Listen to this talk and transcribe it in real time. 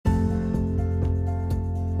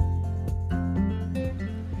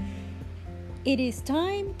It is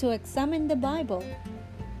time to examine the Bible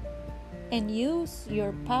and use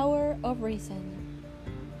your power of reason.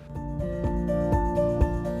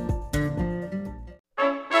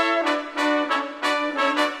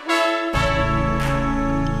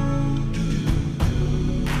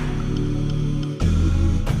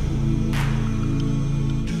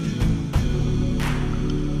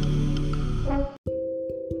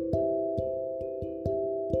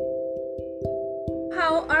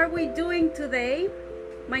 How are we doing today?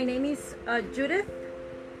 My name is Judith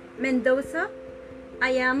Mendoza. I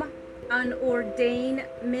am an ordained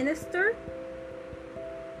minister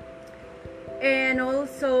and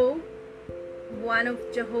also one of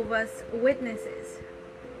Jehovah's Witnesses,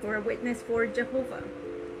 or a witness for Jehovah.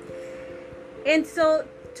 And so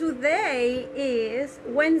today is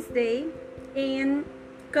Wednesday in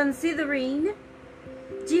considering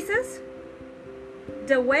Jesus,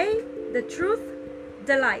 the way, the truth,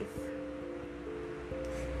 the life.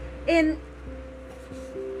 And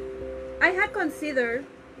I had considered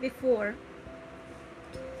before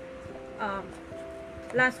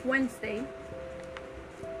last Wednesday,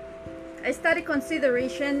 I started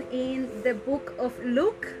consideration in the book of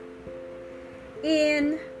Luke,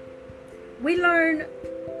 and we learn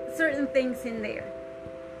certain things in there,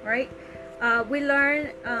 right? We learn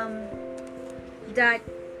that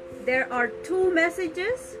there are two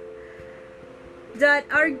messages that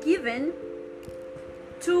are given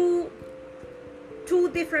to two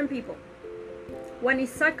different people. One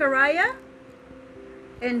is Zachariah,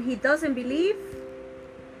 and he doesn't believe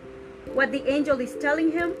what the angel is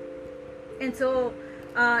telling him, and so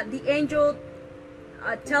the angel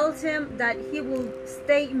tells him that he will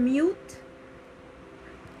stay mute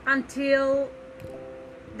until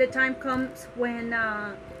the time comes when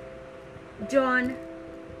John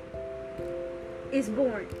is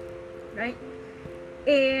born, right?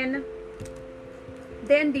 And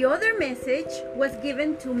then the other message was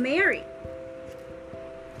given to Mary,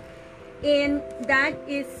 and that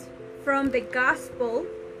is from the Gospel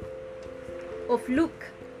of Luke.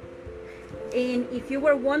 And if you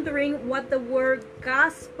were wondering what the word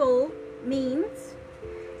gospel means,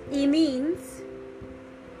 it means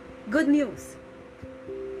good news.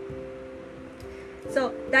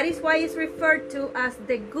 So that is why it's referred to as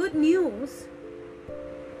the good news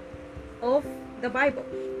of the Bible,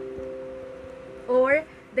 or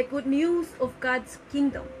the good news of God's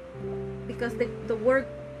kingdom, because the word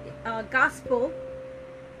gospel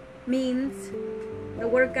means, the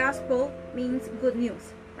word gospel means good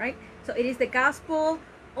news, right? So it is the gospel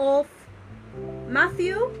of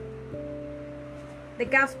Matthew, the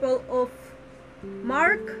gospel of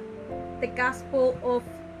Mark, the gospel of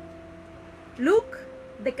Luke,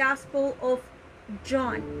 the gospel of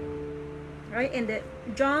John, right? And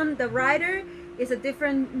John, the writer, is a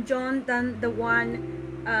different John than the one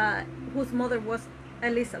whose mother was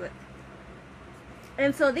Elizabeth.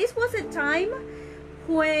 And so this was a time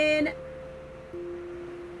when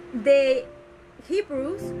the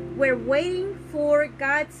Hebrews were waiting for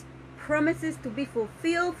God's promises to be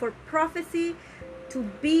fulfilled, for prophecy to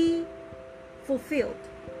be fulfilled.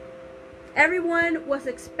 Everyone was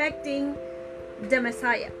expecting the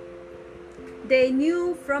Messiah. They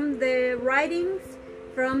knew from the writings,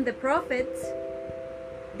 from the prophets,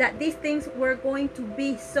 that these things were going to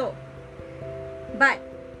be so. But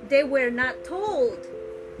they were not told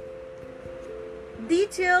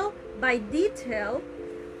detail by detail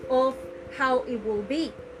of how it will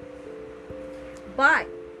be. But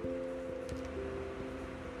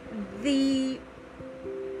the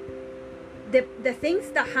things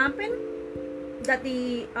that happened, that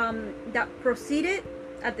that proceeded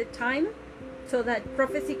at the time, so that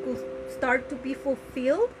prophecy could start to be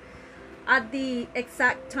fulfilled at the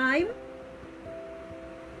exact time,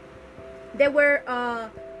 they were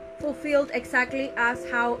fulfilled exactly as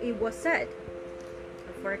how it was said.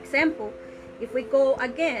 For example, if we go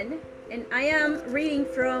again, and I am reading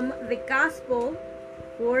from the Gospel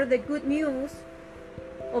or the Good News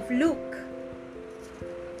of Luke,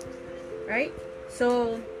 right?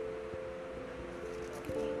 So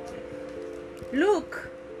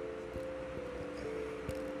Luke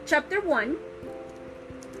chapter 1,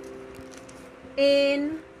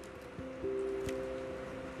 and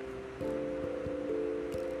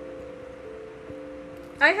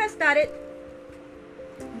I have started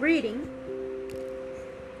reading.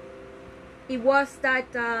 It was that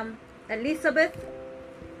Elizabeth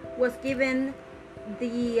was given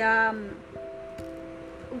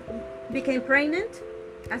became pregnant,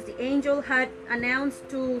 as the angel had announced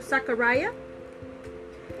to Zachariah.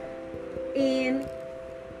 And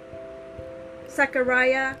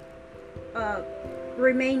Zachariah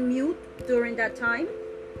remained mute during that time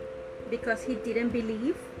because he didn't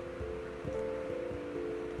believe.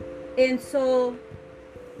 And so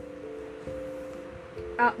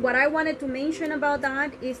what I wanted to mention about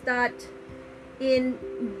that is that in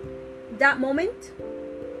that moment,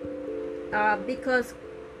 because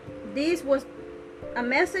this was a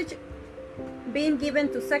message being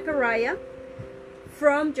given to Zechariah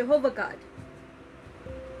from Jehovah God.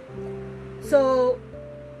 So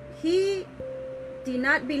he did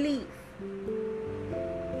not believe.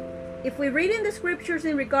 If we read in the scriptures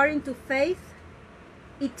in regarding to faith,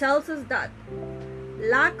 it tells us that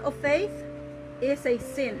lack of faith is a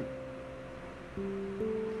sin.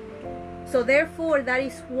 So therefore, that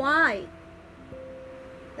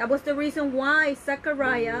was the reason why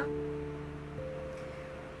Zechariah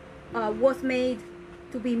was made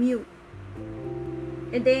to be mute.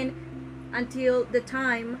 And then until the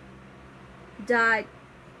time that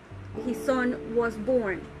his son was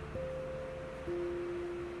born.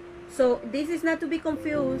 So this is not to be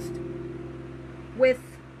confused with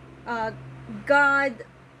God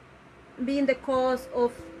being the cause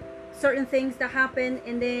of certain things that happen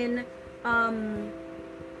and then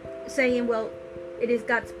saying, well, it is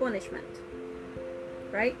God's punishment,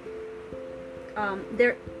 right?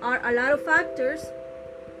 There are a lot of factors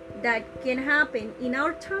that can happen in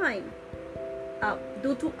our time.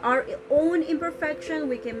 Due to our own imperfection,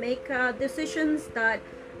 we can make decisions that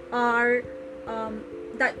are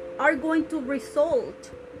going to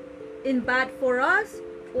result in bad for us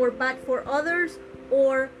or bad for others,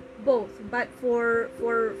 or both. Bad for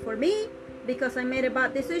me because I made a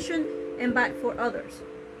bad decision, and bad for others,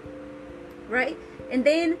 right? And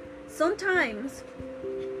then sometimes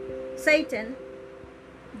Satan,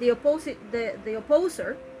 the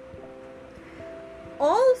opposer,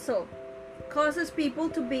 also causes people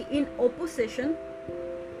to be in opposition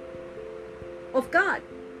of God,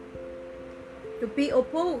 to be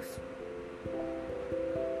opposed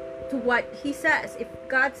to what he says. If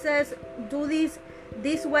God says do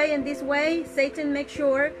this way and this way, Satan makes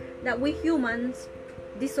sure that we humans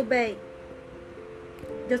disobey,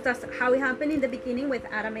 just as how it happened in the beginning with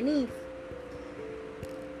Adam and Eve.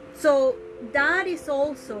 So that is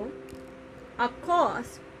also a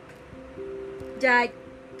cause that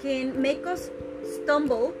can make us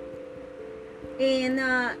stumble, and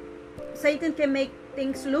Satan can make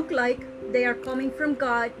things look like they are coming from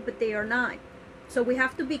God, but they are not. So we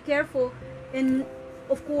have to be careful, and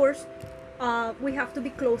of course we have to be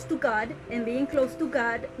close to God, and being close to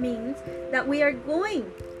God means that we are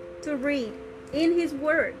going to read in His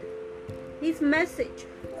Word His message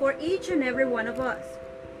for each and every one of us,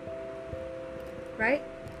 right?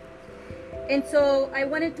 And so I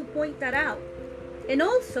wanted to point that out. And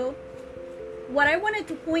also, what I wanted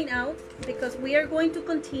to point out, because we are going to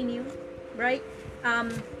continue, right?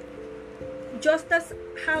 Just as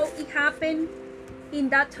how it happened in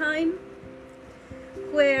that time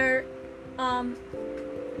where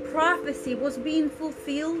prophecy was being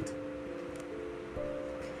fulfilled,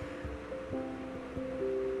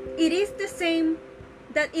 it is the same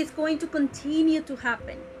that is going to continue to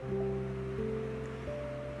happen.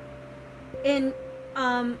 And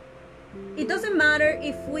it doesn't matter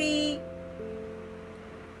if we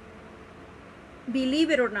believe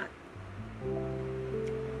it or not.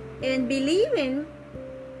 And believing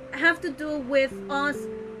have to do with us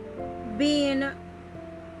being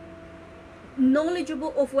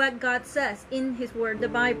knowledgeable of what God says in His Word, the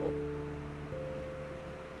Bible.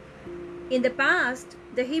 In the past,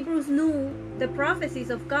 the Hebrews knew the prophecies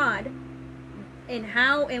of God and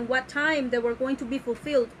how and what time they were going to be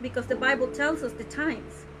fulfilled, because the Bible tells us the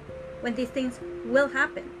times when these things will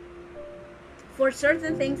happen. For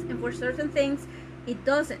certain things, and for certain things it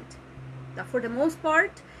doesn't. But for the most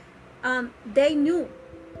part, they knew,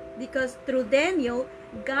 because through Daniel,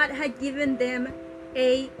 God had given them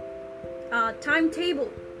a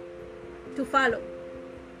timetable to follow.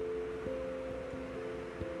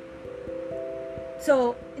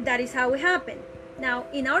 So that is how it happened. Now,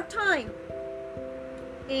 in our time,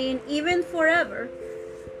 and even forever,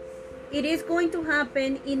 it is going to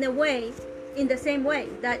happen in the same way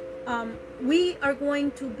that we are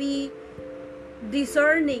going to be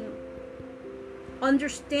discerning,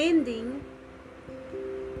 understanding,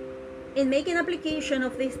 and making application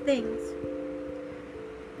of these things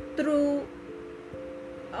through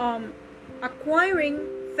acquiring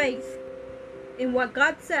faith in what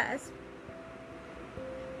God says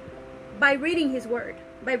by reading His Word,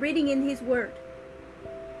 by reading in His Word,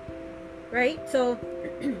 right? So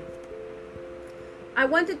I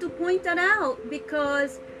wanted to point that out,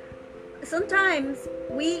 because sometimes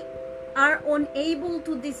we are unable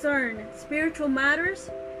to discern spiritual matters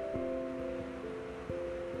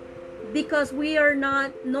because we are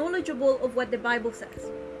not knowledgeable of what the Bible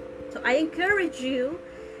says. So I encourage you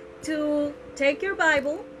to take your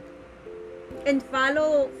Bible and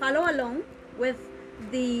follow along with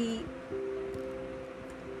the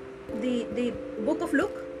book of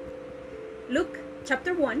Luke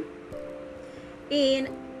chapter 1. And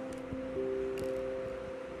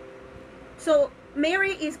so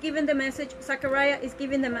Mary is given the message, Zachariah is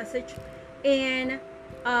given the message, and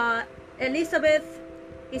Elizabeth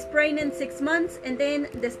is pregnant 6 months, and then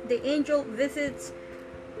the angel visits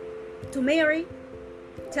to Mary,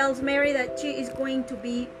 tells Mary that she is going to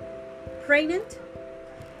be pregnant.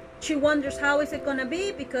 She wonders how is it gonna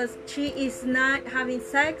be because she is not having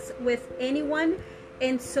sex with anyone,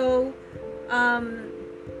 and so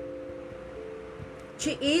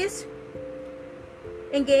she is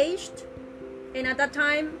engaged. And at that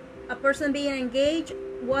time, a person being engaged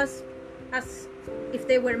was as if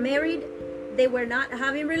they were married. They were not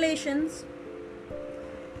having relations,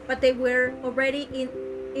 but they were already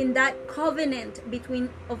in that covenant between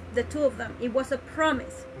of the two of them. It was a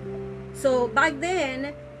promise. So back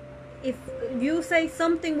then, if you say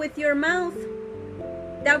something with your mouth,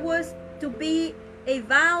 that was to be a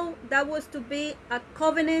vow, that was to be a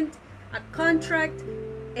covenant, a contract,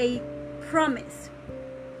 a promise.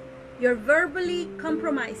 You're verbally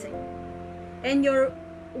compromising, and your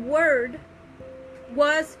word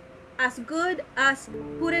was as good as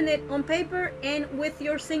putting it on paper and with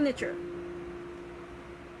your signature,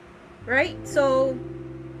 right? So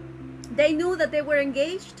they knew that they were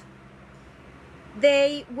engaged.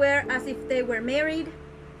 They were as if they were married.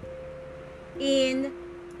 And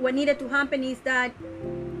what needed to happen is that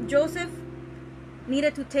Joseph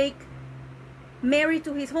needed to take Mary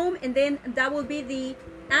to his home, and then that will be the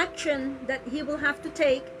action that he will have to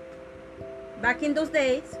take back in those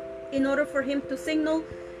days in order for him to signal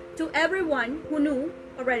to everyone who knew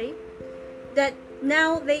already that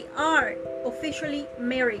now they are officially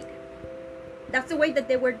married. That's the way that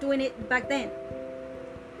they were doing it back then,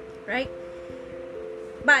 right?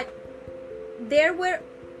 But there were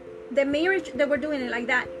the marriage, they were doing it like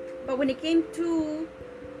that. But when it came to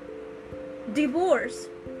divorce,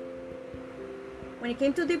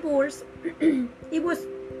 it was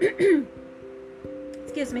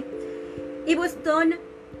excuse me, it was done,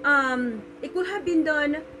 it could have been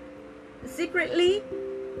done secretly,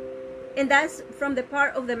 and that's from the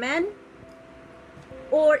part of the man,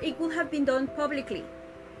 or it could have been done publicly,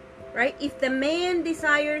 right? If the man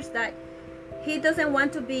desires that he doesn't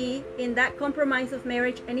want to be in that compromise of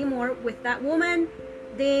marriage anymore with that woman,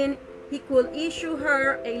 then he could issue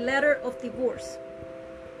her a letter of divorce.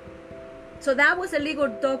 So that was a legal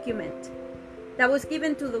document that was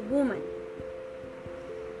given to the woman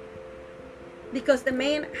because the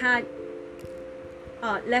man had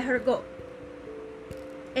let her go.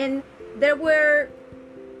 And there were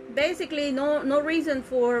basically no reason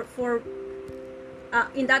for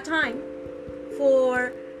in that time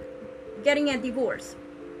for getting a divorce.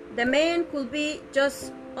 The man could be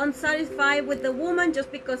just unsatisfied with the woman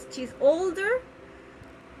just because she's older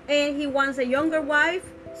and he wants a younger wife,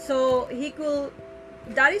 so he could,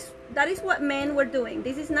 that is what men were doing.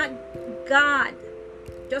 This is not God.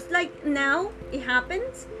 Just like now it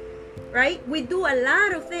happens, right? We do a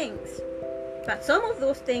lot of things, but some of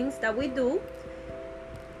those things that we do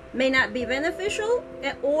may not be beneficial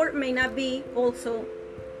or may not be also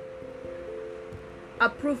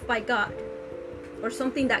approved by God, or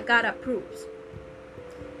something that God approves,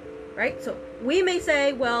 right? So we may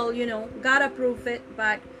say, well, you know, God approved it,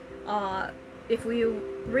 but if we're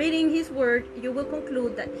reading his word, you will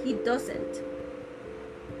conclude that he doesn't.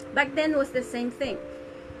 Back then was the same thing.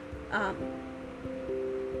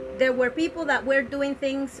 There were people that were doing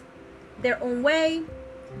things their own way.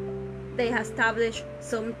 They established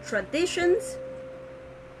some traditions,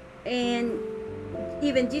 and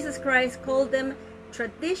even Jesus Christ called them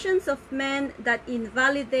traditions of men that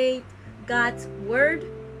invalidate God's word.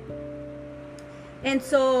 And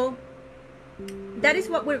so that is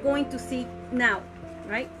what we're going to see now,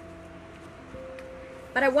 right?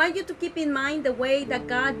 But I want you to keep in mind the way that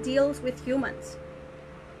God deals with humans,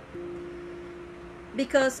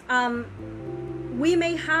 because we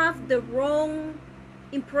may have the wrong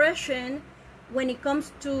impression when it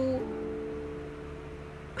comes to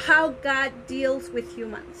how God deals with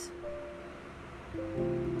humans.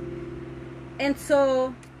 And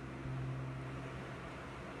so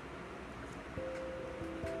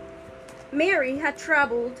Mary had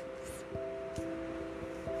traveled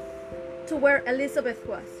to where Elizabeth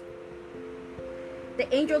was.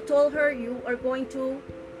 The angel told her, you are going to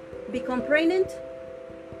become pregnant.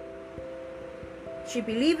 She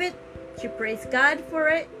believed it. She praised God for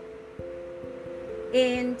it.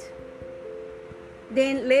 And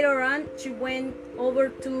then later on, she went over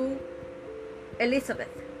to Elizabeth,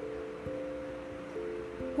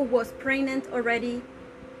 who was pregnant already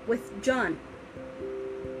with John.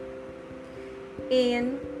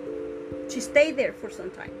 And she stayed there for some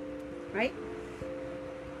time, right?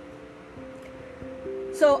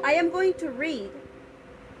 So I am going to read.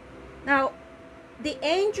 Now, the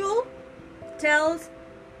angel tells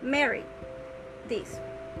Mary this,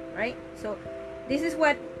 right? So this is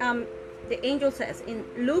what the angel says in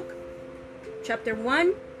Luke chapter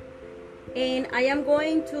 1, and I am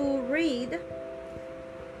going to read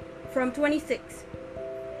from 26.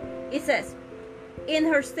 It says, in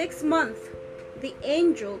her 6th month, the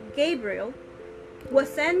angel Gabriel was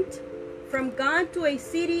sent from God to a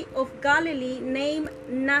city of Galilee named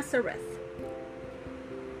Nazareth,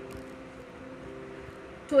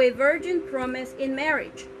 to a virgin promised in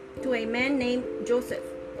marriage to a man named Joseph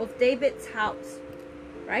of David's house.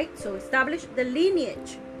 Right? So establish the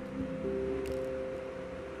lineage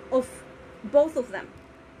of both of them.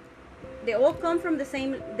 They all come from the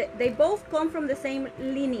same, they both come from the same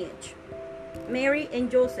lineage, Mary and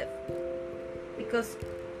Joseph, because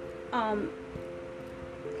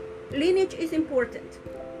lineage is important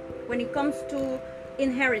when it comes to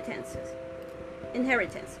inheritance.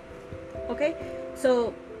 Okay,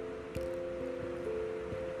 so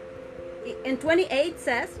in 28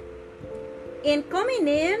 says, in coming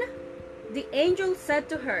in, the angel said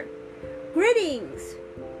to her, greetings,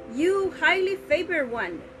 you highly favored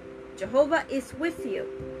one, Jehovah is with you.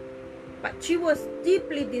 But she was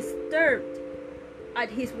deeply disturbed at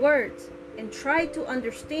his words and tried to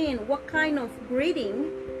understand what kind of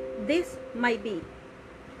greeting this might be.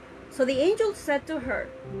 So the angel said to her,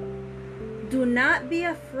 do not be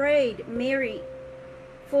afraid, Mary,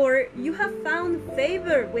 for you have found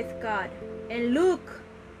favor with God. And look,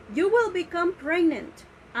 you will become pregnant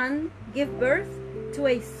and give birth to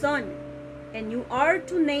a son, and you are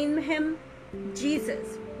to name him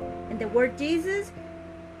Jesus. And the word Jesus,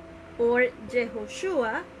 or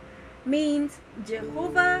Jehoshua, means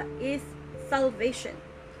Jehovah is salvation.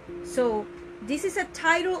 So this is a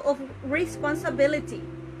title of responsibility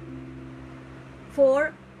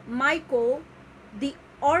for Michael, the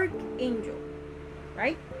archangel,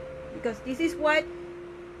 right? Because this is what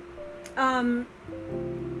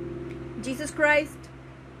Jesus Christ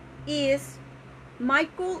is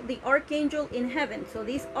Michael, the archangel in heaven. So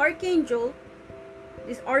this archangel's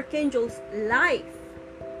life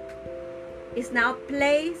is now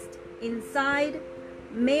placed inside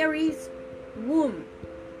Mary's womb,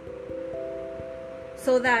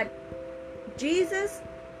 so that Jesus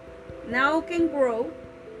now can grow,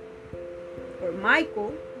 or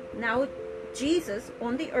Michael, now Jesus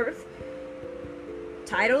on the earth,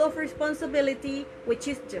 title of responsibility, which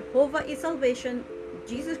is Jehovah is salvation.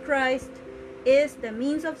 Jesus Christ is the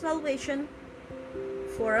means of salvation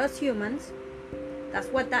for us humans. That's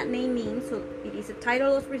what that name means. So it is a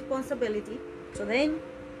title of responsibility. So then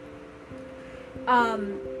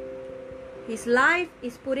his life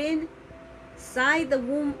is put inside the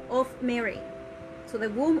womb of Mary. So the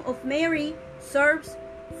womb of Mary serves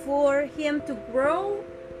for him to grow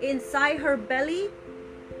inside her belly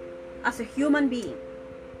as a human being,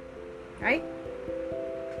 right?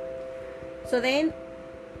 So then,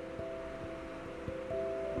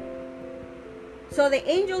 so the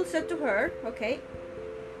angel said to her, okay,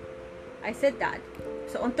 I said that.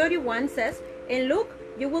 So on 31 says, and look,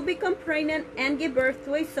 you will become pregnant and give birth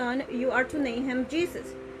to a son. You are to name him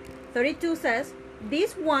Jesus. 32 says,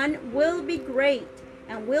 this one will be great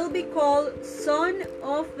and will be called Son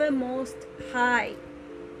of the Most High.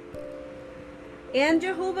 And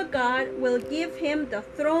Jehovah God will give him the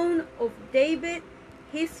throne of David,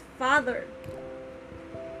 his father.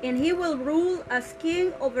 And he will rule as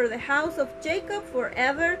king over the house of Jacob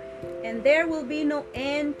forever, and there will be no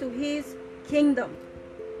end to his kingdom.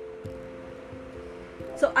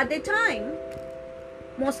 So at the time,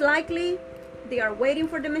 most likely, they are waiting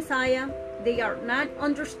for the Messiah. They are not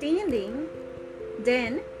understanding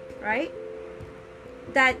then, right,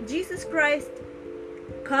 that Jesus Christ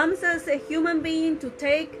comes as a human being to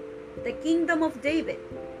take the kingdom of David,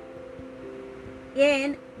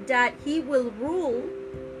 and that he will rule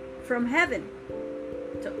from heaven.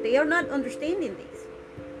 So they are not understanding this.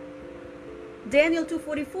 Daniel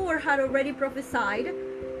 2:44 had already prophesied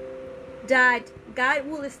that God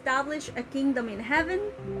will establish a kingdom in heaven,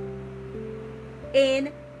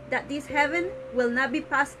 and that this heaven will not be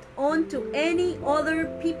passed on to any other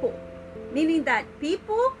people, meaning that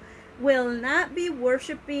people will not be will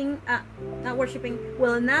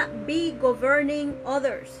not be governing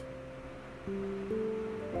others.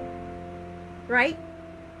 Right?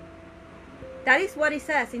 That is what it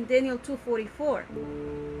says in Daniel 2:44.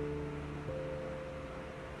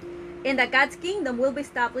 And that God's kingdom will be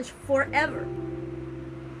established forever.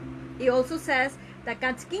 It also says that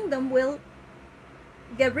God's kingdom will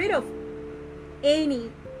get rid of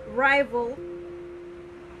any rival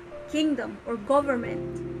kingdom or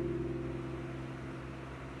government.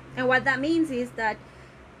 And what that means is that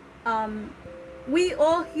we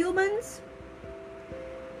all humans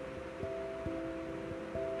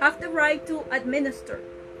have the right to administer.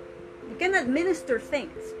 We can administer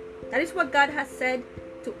things. That is what God has said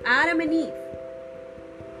to Adam and Eve.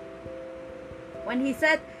 When he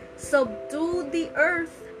said, subdue the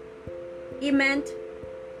earth, he meant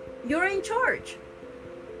you're in charge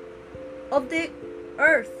of the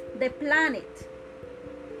earth, the planet.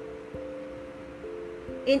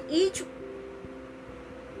 And each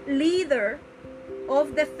leader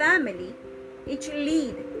of the family, each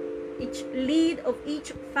lead of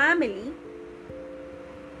each family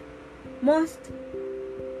must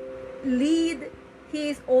lead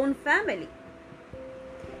his own family.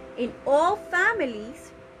 In all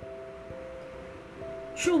families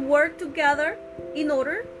should work together in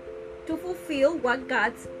order to fulfill what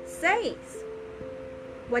God says,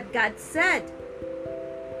 what God said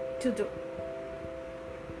to do.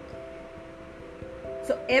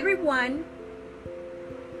 So everyone,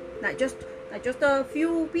 not just a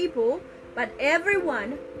few people, but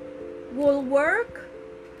everyone will work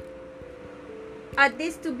at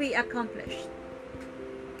this to be accomplished.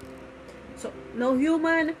 So no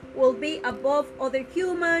human will be above other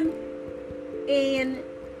human, and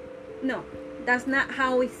no, that's not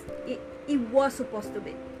how it was supposed to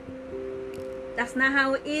be. That's not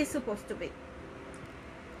how it is supposed to be.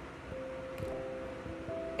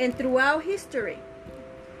 And throughout history,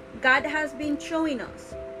 God has been showing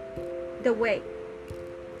us the way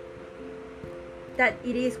that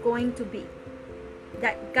it is going to be,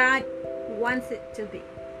 that God wants it to be,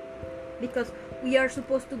 because we are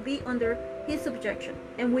supposed to be under his subjection,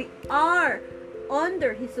 and we are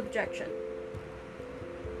under his subjection,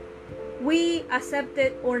 we accept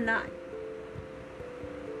it or not.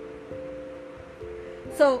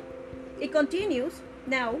 So it continues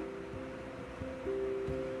now.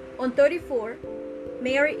 On 34,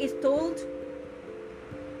 Mary is told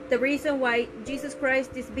the reason why Jesus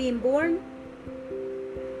Christ is being born.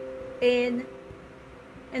 In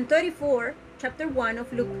 34, chapter 1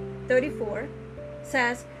 of Luke 34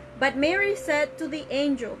 says, but Mary said to the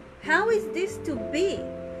angel, how is this to be,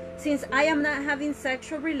 since I am not having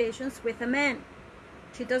sexual relations with a man?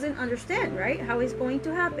 She doesn't understand, right, how it's going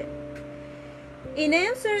to happen. In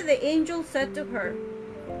answer, the angel said to her,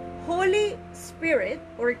 Holy Spirit,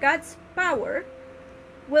 or God's power,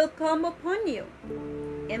 will come upon you,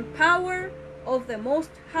 and power of the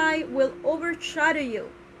Most High will overshadow you.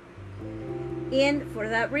 And for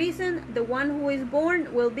that reason, the one who is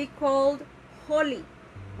born will be called Holy,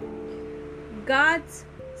 God's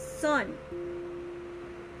Son.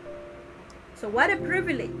 So what a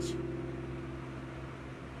privilege.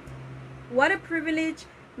 What a privilege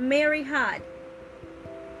Mary had.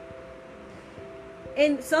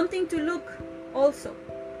 And something to look also,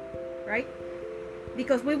 right?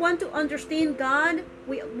 Because we want to understand God.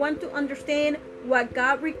 We want to understand what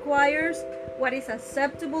God requires, what is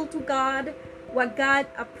acceptable to God, what God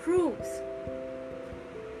approves.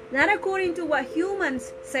 Not according to what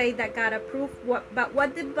humans say that God approves, but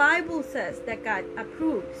what the Bible says that God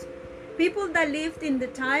approves. People that lived in the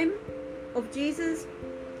time of Jesus,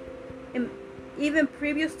 and even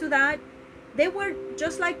previous to that, they were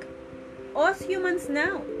just like us humans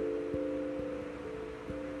now.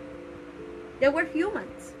 They were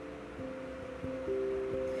humans.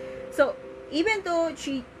 So even though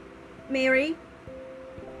Mary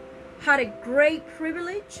had a great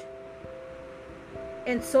privilege,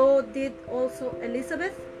 and so did also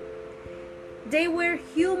Elizabeth, they were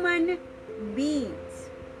human beings,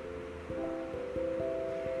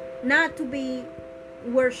 not to be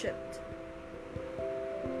worshipped.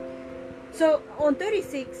 So on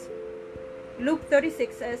 36, Luke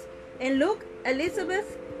 36 says, and look,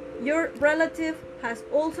 Elizabeth, your relative, has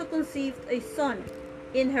also conceived a son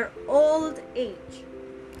in her old age.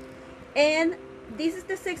 And this is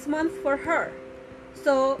the 6th month for her.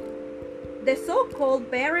 So the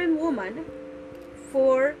so-called barren woman,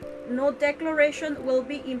 for no declaration will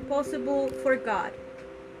be impossible for God.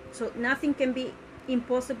 So nothing can be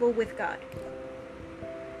impossible with God.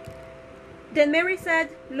 Then Mary said,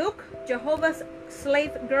 look, Jehovah's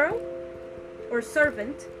slave girl or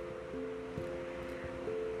servant,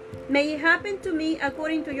 May it happen to me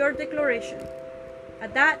according to your declaration.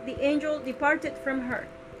 At that, the angel departed from her.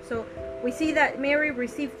 So we see that Mary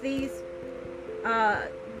received these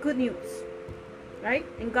good news, right?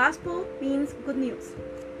 And gospel means good news.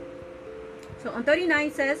 So on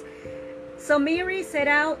 39 says, so Mary set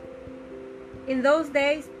out in those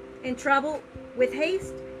days and traveled with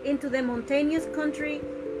haste into the mountainous country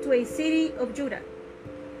to a city of Judah.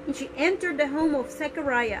 And she entered the home of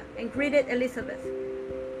Zechariah and greeted Elizabeth.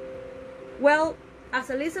 Well, as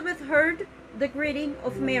Elizabeth heard the greeting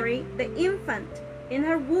of Mary, the infant in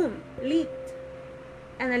her womb leaped,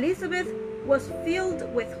 and Elizabeth was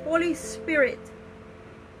filled with Holy Spirit.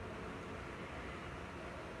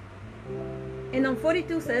 And on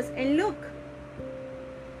 42 says, and look,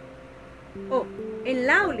 and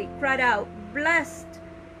loudly cried out, blessed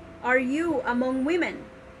are you among women,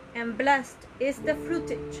 and blessed is the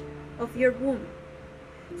fruitage of your womb.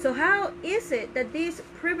 So how is it that this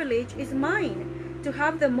privilege is mine, to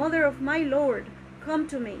have the mother of my Lord come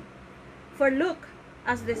to me? For look,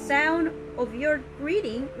 as the sound of your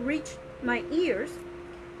greeting reached my ears,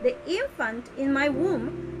 the infant in my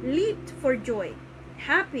womb leaped for joy.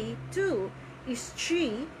 Happy too is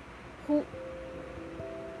she who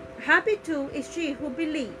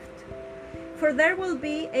believed, for there will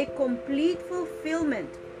be a complete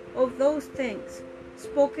fulfillment of those things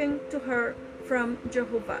spoken to her from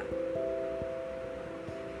Jehovah.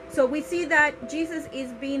 So we see that Jesus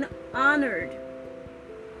is being honored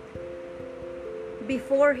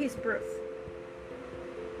before his birth.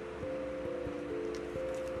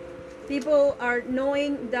 People are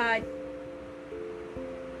knowing that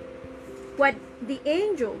what the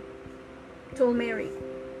angel told Mary,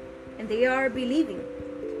 and they are believing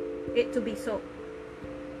it to be so.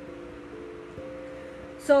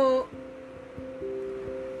 So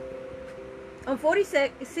on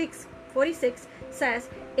 46 says,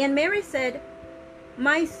 and Mary said,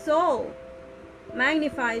 my soul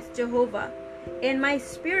magnifies Jehovah, and my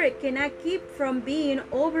spirit cannot keep from being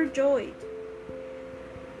overjoyed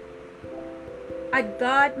at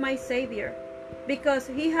God my Savior, because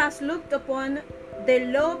he has looked upon the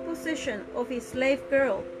low position of his slave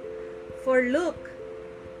girl. For look,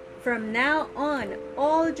 from now on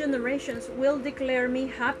all generations will declare me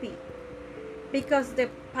happy, because the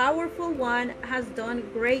powerful one has done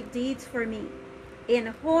great deeds for me, and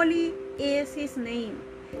holy is his name.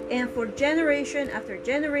 And for generation after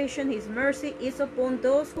generation his mercy is upon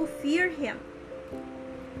those who fear him.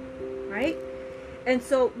 Right? And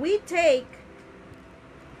so we take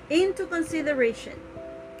into consideration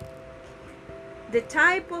the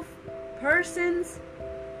type of persons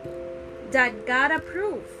that God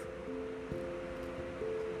approves,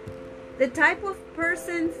 the type of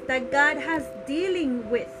persons that God has dealing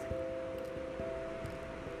with.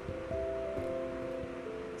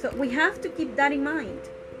 So we have to keep that in mind.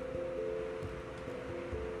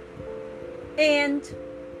 And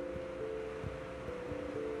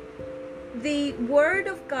the word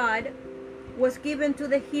of God was given to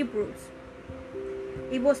the Hebrews.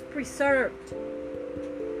 It was preserved.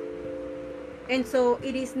 And so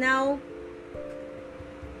it is now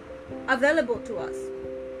available to us.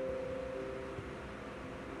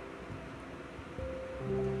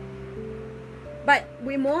 But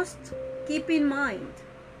we must keep in mind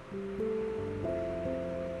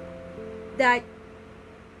that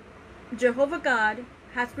Jehovah God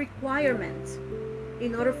has requirements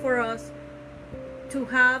in order for us to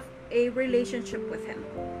have a relationship with him.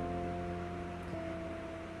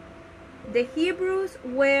 The Hebrews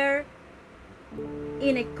were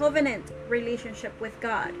in a covenant relationship with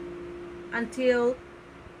God until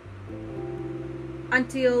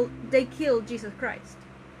they killed Jesus Christ.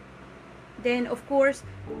 Then, of course,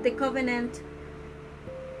 the covenant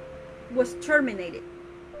was terminated.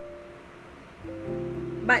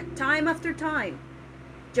 But time after time,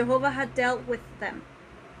 Jehovah had dealt with them.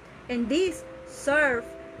 And this served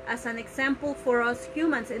as an example for us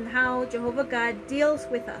humans in how Jehovah God deals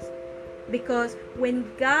with us. Because when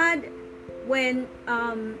God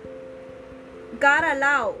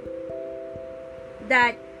allowed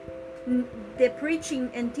that the preaching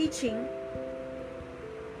and teaching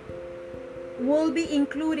will be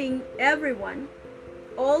including everyone,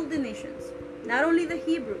 all the nations, not only the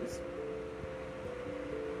Hebrews,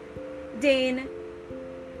 then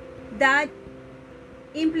that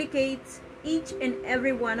implicates each and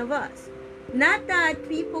every one of us. Not that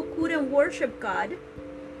people couldn't worship God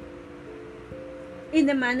in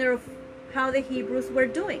the manner of how the Hebrews were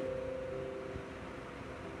doing.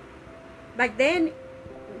 Back then,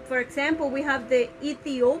 for example, we have the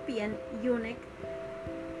Ethiopian eunuch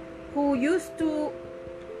who used to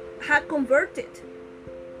have converted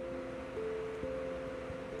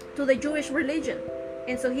to the Jewish religion.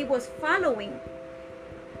 And so he was following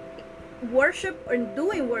worship and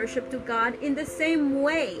doing worship to God in the same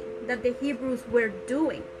way that the Hebrews were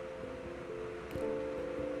doing.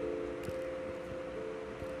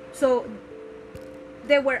 So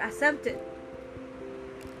they were accepted,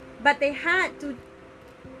 but they had to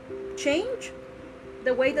change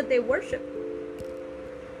the way that they worship.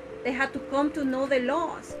 They had to come to know the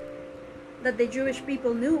laws that the Jewish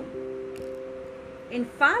people knew and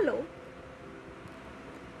follow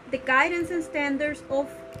the guidance and standards of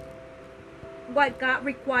what God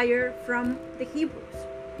required from the Hebrews.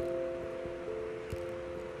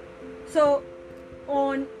 So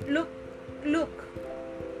on Luke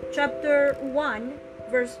chapter 1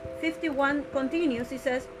 verse 51 continues. It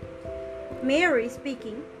says, Mary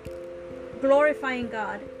speaking, glorifying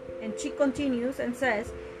God, and she continues and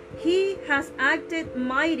says, he has acted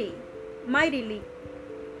mightily.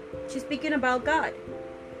 She's speaking about God.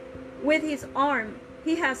 With his arm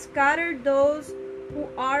he has scattered those who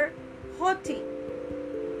are haughty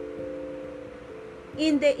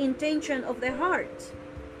in the intention of the heart.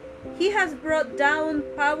 He has brought down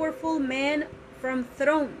powerful men from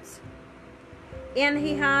thrones, and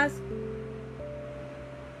he has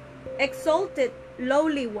exalted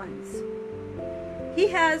lowly ones. He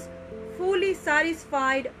has fully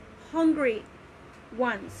satisfied hungry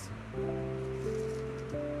ones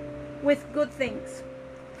with good things,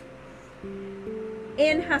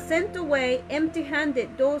 and has sent away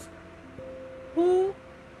empty-handed those who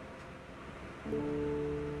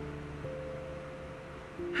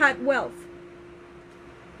had wealth.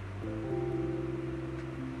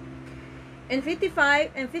 And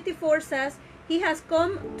 55 and 54 says, he has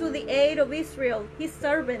come to the aid of Israel, his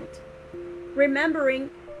servant, remembering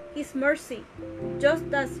his mercy, just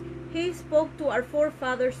as he spoke to our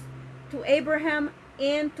forefathers, to Abraham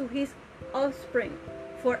and to his offspring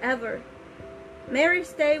forever. Mary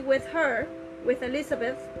stayed with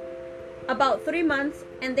Elizabeth, about 3 months,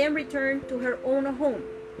 and then returned to her own home.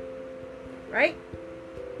 Right?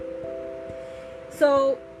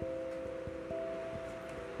 So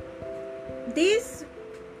this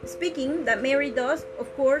speaking that Mary does,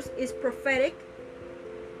 of course, is prophetic,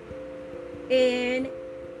 and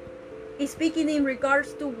is speaking in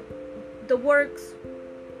regards to the works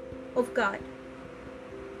of God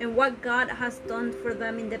and what God has done for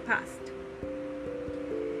them in the past.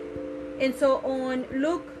 And so on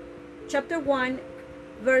Luke chapter 1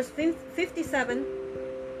 verse 57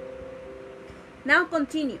 now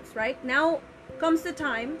continues, right? Now comes the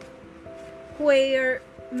time where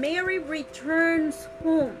Mary returns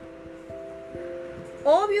home.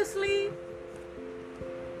 Obviously,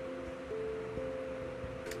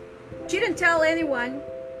 she didn't tell anyone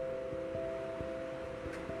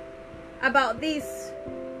about this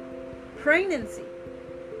pregnancy.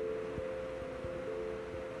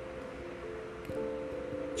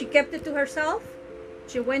 She kept it to herself.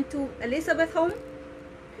 She went to Elizabeth's home,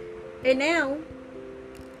 and now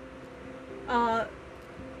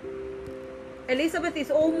Elizabeth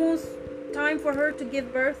is almost time for her to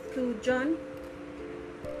give birth to John.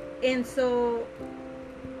 And so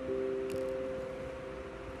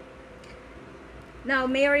now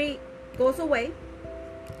Mary goes away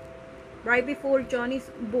right before John is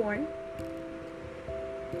born.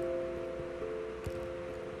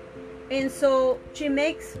 And so she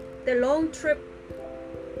makes the long trip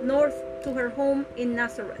north to her home in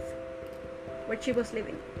Nazareth, where she was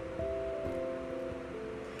living.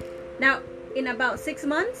 Now, in about 6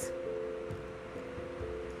 months,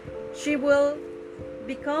 she will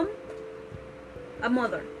become a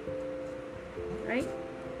mother, right?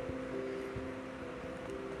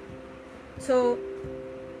 So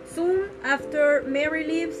soon after Mary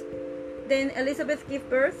leaves, then Elizabeth gives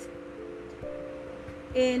birth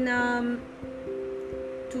in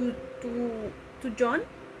to John,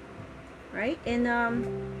 right? And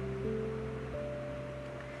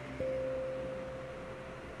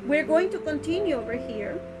we're going to continue over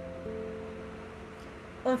here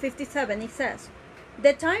on 57. It says,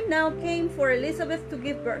 the time now came for Elizabeth to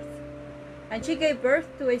give birth, and she gave birth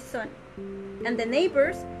to a son. And the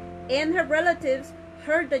neighbors and her relatives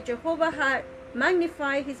heard that Jehovah had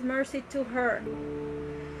magnified his mercy to her,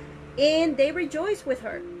 and they rejoiced with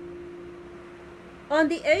her. On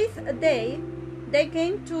the 8th day, they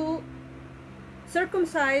came to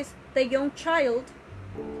circumcise the young child,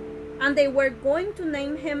 and they were going to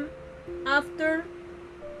name him after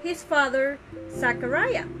his father,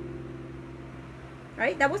 Zachariah.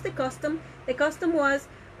 Right? That was the custom. The custom was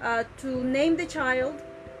to name the child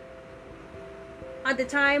at the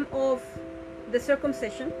time of the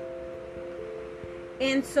circumcision.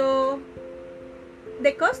 And so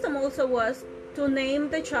the custom also was to name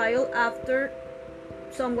the child after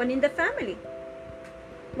someone in the family,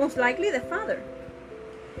 most likely the father.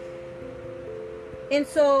 And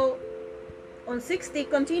so on 60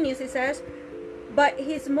 continues, it says, but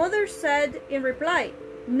his mother said in reply,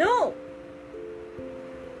 no,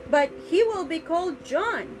 but he will be called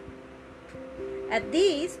John. At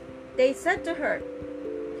this, they said to her,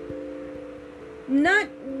 not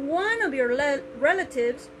one of your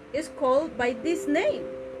relatives is called by this name.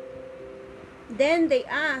 Then they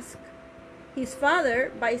asked his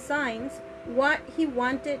father by signs what he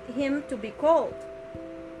wanted him to be called.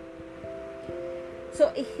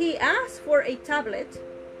 So he asked for a tablet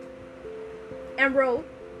and wrote,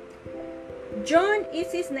 John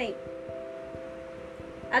is his name.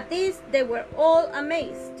 At this, they were all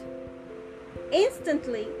amazed.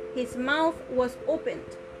 Instantly, his mouth was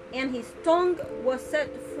opened, and his tongue was set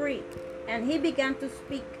free, and he began to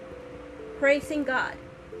speak, praising God.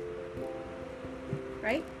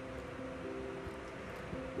 Right?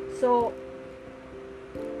 So,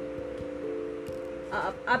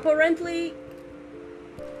 apparently,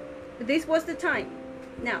 this was the time.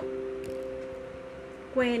 Now,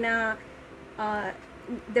 when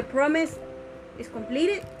the promise is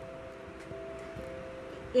completed,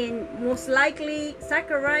 and most likely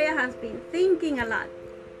Zechariah has been thinking a lot.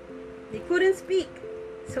 He couldn't speak,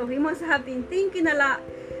 so he must have been thinking a lot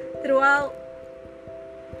throughout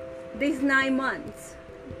these 9 months.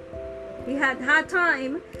 He had had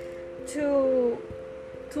time to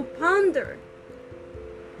ponder,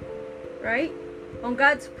 right, on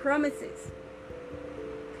God's promises.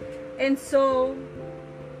 And so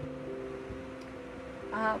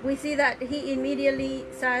we see that he immediately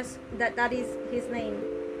says that that is his name.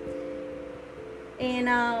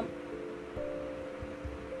 And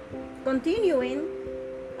continuing,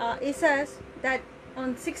 it says that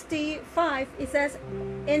on 65, it says,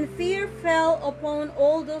 and fear fell upon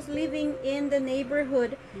all those living in the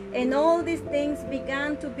neighborhood, and all these things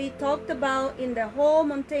began to be talked about in the whole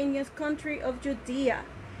mountainous country of Judea.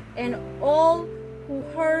 And all who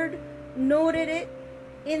heard noted it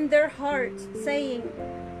in their hearts, saying,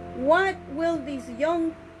 what will this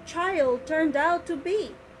young child turn out to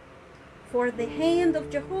be? For the hand of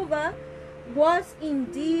Jehovah was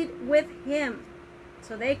indeed with him.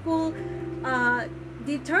 So they could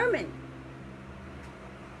determine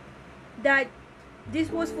that this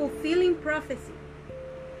was fulfilling prophecy,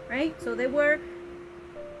 right? So they were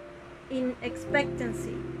in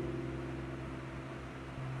expectancy.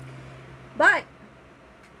 But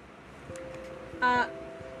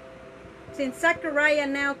since Zechariah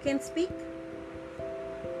now can speak,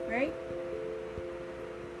 right?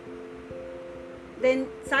 Then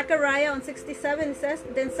Zechariah on 67 says,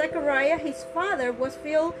 then Zechariah his father was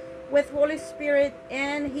filled with Holy Spirit,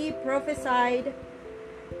 and he prophesied,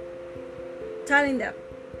 telling them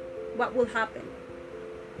what will happen.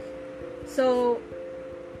 So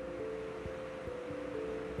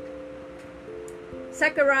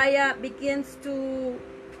Zechariah begins to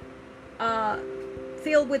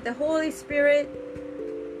fill with the Holy Spirit.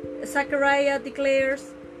 Zechariah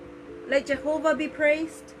declares, let Jehovah be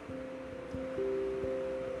praised,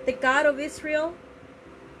 the God of Israel,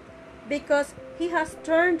 because he has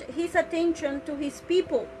turned his attention to his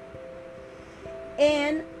people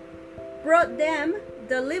and brought them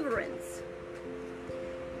deliverance.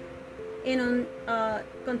 And on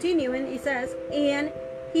continuing, it says, and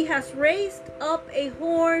he has raised up a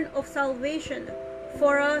horn of salvation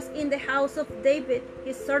for us in the house of David,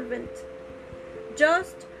 his servant,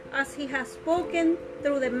 just as he has spoken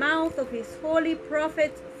through the mouth of his holy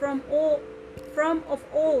prophets from of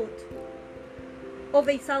old, of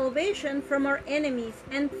a salvation from our enemies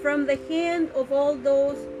and from the hand of all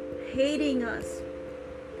those hating us.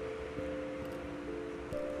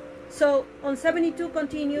 So on 72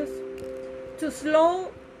 continues, to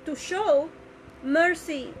show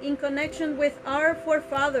mercy in connection with our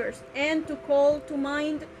forefathers, and to call to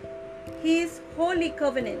mind his holy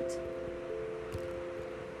covenant,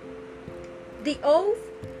 the oath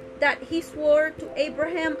that he swore to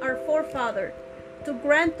Abraham our forefather, to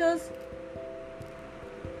grant us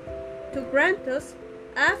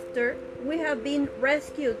after we have been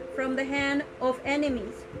rescued from the hand of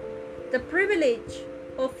enemies, the privilege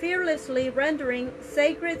of fearlessly rendering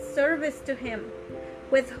sacred service to him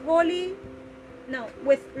with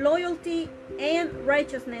loyalty and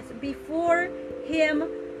righteousness before him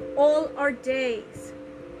all our days.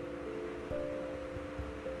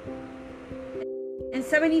 And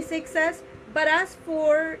 76 says, but as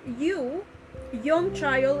for you, young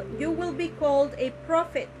child, you will be called a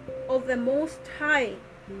prophet of the Most High,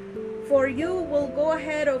 for you will go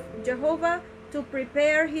ahead of Jehovah to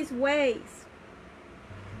prepare his ways,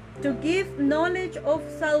 to give knowledge of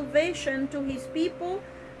salvation to his people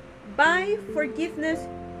by forgiveness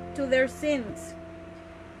to their sins,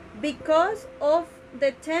 because of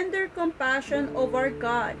the tender compassion of our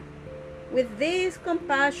God. With this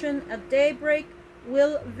compassion at daybreak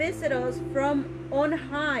will visit us from on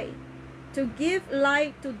high, to give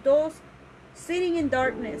light to those sitting in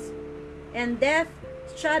darkness and death's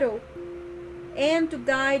shadow, and to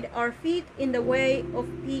guide our feet in the way of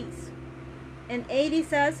peace. And 80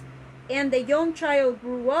 says, and the young child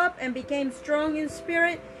grew up and became strong in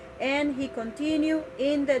spirit, and he continued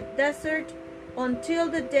in the desert until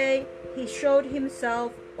the day he showed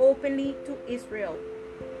himself openly to Israel.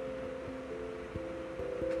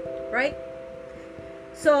 Right?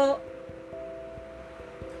 So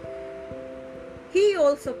he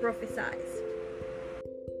also prophesies,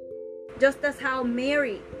 just as how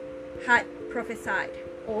Mary had prophesied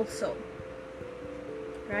also.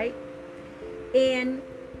 Right? And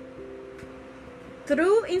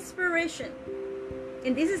through inspiration,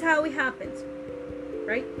 and this is how it happens,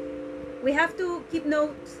 right? We have to keep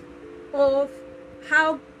notes of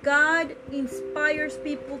how God inspires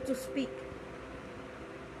people to speak.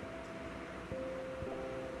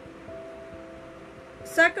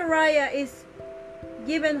 Zechariah is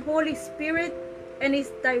given Holy Spirit and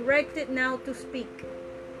is directed now to speak.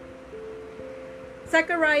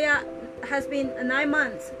 Zechariah has been 9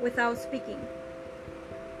 months without speaking,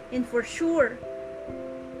 and for sure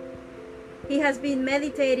he has been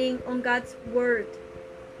meditating on God's word,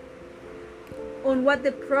 on what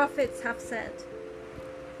the prophets have said,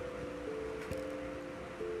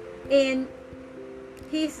 and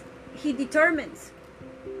he determines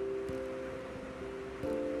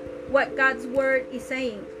what God's word is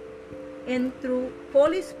saying, and through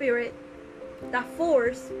Holy Spirit, the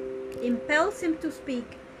force impels him to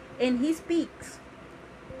speak, and he speaks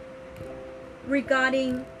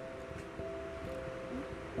regarding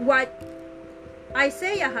what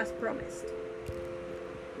Isaiah has promised,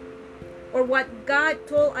 or what God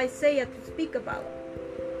told Isaiah to speak about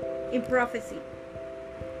in prophecy.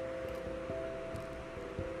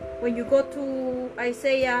 When you go to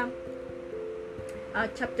Isaiah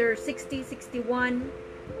chapter 60, 61,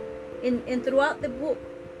 and throughout the book,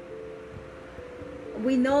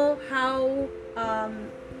 we know how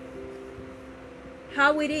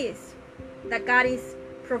it is that God is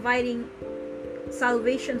providing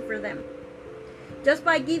salvation for them, just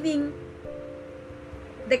by giving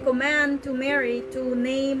the command to Mary to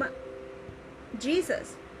name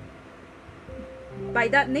Jesus by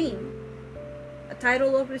that name. A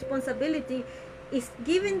title of responsibility is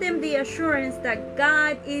giving them the assurance that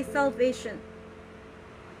God is salvation.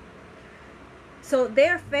 So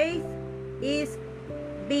their faith is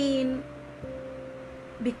becoming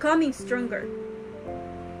stronger.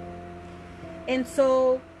 And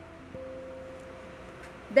so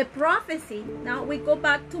the prophecy, now we go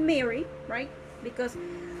back to Mary, right? Because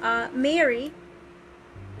Mary,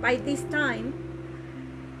 by this time,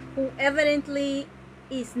 who evidently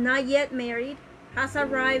is not yet married, has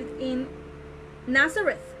arrived in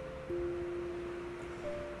Nazareth,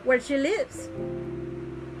 where she lives.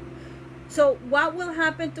 So what will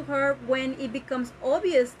happen to her when it becomes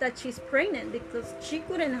obvious that she's pregnant? Because she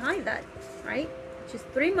couldn't hide that, right? She's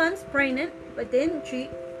 3 months pregnant, but then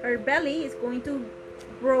her belly is going to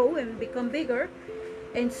grow and become bigger.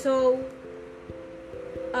 And so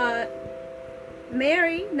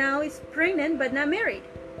Mary now is pregnant but not married.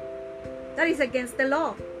 That is against the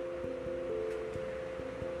law.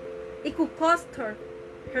 It could cost her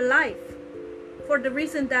life, for the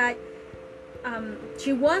reason that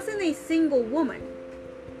she wasn't a single woman.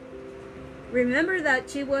 Remember that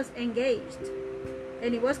she was engaged,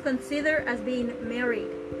 and it was considered as being married.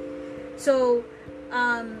 So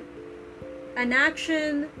an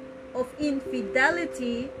action of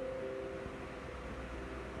infidelity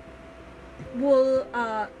will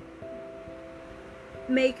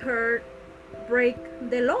make her break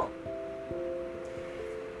the law.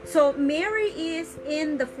 So Mary is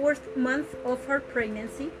in the 4th month of her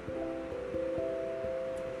pregnancy.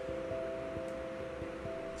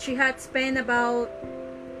 She had spent about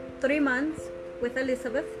 3 months with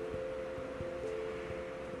Elizabeth.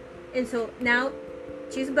 And so now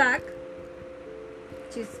she's back.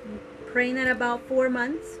 She's pregnant about 4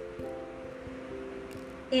 months.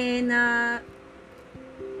 And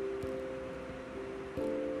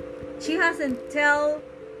she hasn't told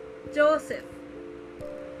Joseph,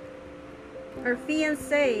 her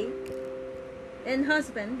fiancé and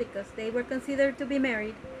husband, because they were considered to be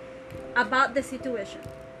married, about the situation.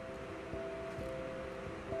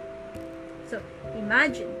 So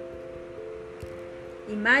imagine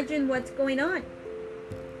imagine what's going on.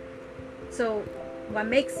 So what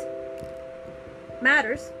makes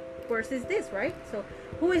matters, of course, is this, right? So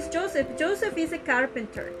who is Joseph? Joseph is a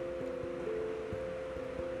carpenter,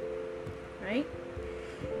 right?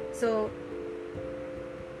 So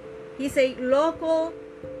he's a local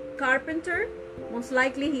carpenter. Most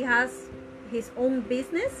likely he has his own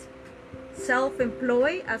business,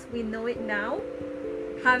 self-employed as we know it now,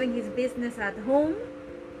 having his business at home,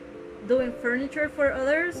 doing furniture for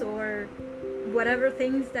others or whatever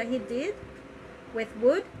things that he did with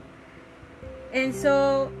wood. And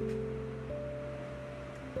so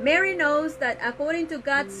Mary knows that according to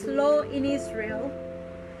God's law in Israel,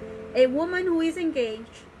 a woman who is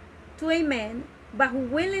engaged to a man but who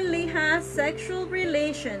willingly has sexual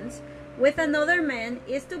relations with another man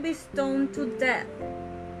is to be stoned to death.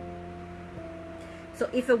 So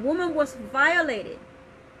if a woman was violated,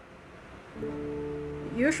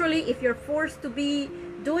 usually if you're forced to be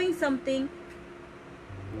doing something,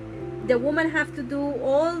 the woman have to do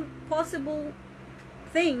all possible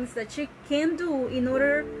things that she can do in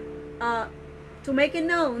order to make it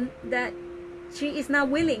known that she is not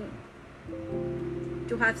willing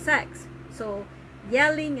to have sex. So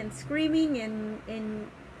yelling and screaming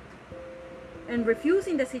and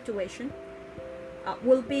refusing the situation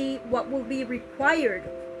will be what will be required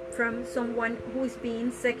from someone who is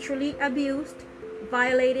being sexually abused,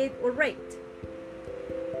 violated, or raped.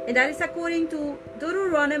 And that is according to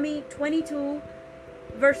Deuteronomy 22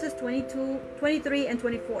 verses 22, 23, and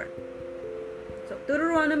 24. So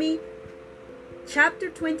Deuteronomy chapter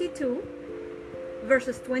 22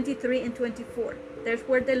 verses 23 and 24. There's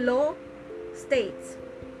where the law states.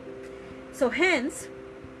 So hence,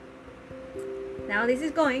 now this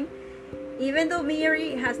is going, even though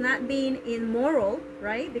Mary has not been immoral,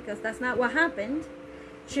 right, because that's not what happened,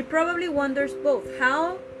 she probably wonders both.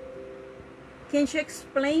 How can she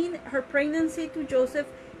explain her pregnancy to Joseph,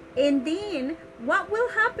 and then what will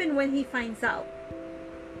happen when he finds out?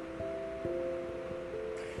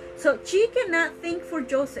 So she cannot think for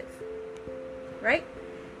Joseph, right?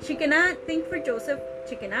 She cannot think for Joseph.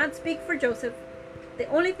 She cannot speak for Joseph. The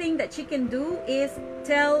only thing that she can do is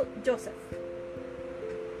tell Joseph.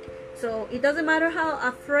 So it doesn't matter how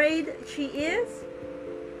afraid she is,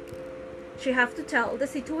 she has to tell the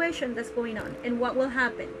situation that's going on and what will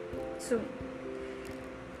happen soon.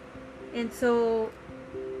 And so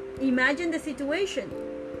imagine the situation.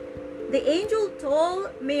 The angel told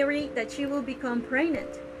Mary that she will become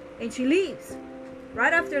pregnant, and she leaves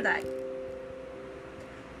right after that.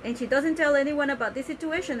 And she doesn't tell anyone about this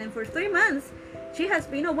situation, and for 3 months she has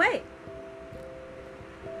been away.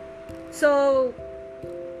 So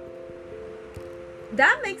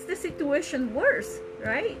that makes the situation worse,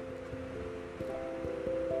 right?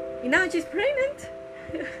 And now she's pregnant.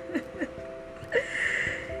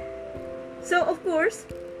 So of course,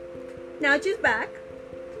 now she's back,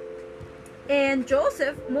 and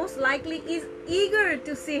Joseph most likely is eager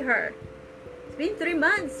to see her. It's been 3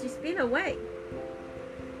 months, she's been away.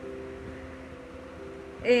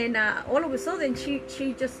 And all of a sudden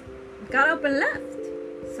she just got up and left.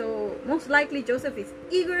 So most likely Joseph is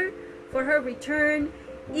eager for her return,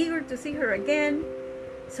 eager to see her again.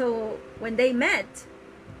 So when they met,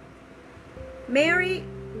 Mary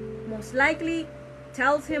most likely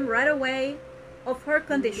tells him right away of her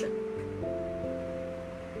condition.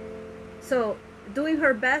 So doing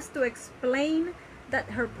her best to explain that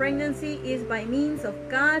her pregnancy is by means of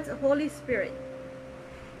God's Holy Spirit.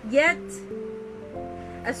 Yet,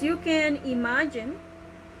 as you can imagine,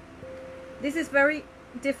 this is very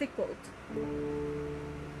difficult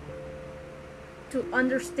to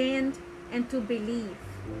understand and to believe.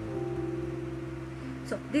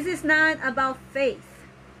 So this is not about faith.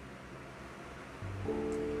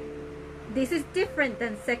 This is different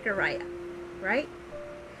than Zechariah, right?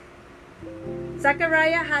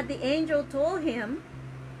 Zechariah had the angel told him.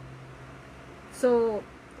 So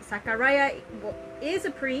Zechariah is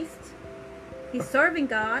a priest. He's serving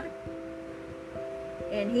God,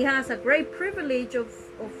 and he has a great privilege of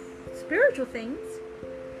spiritual things.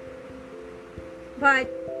 But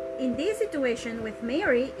in this situation with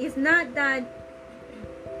Mary, it's not that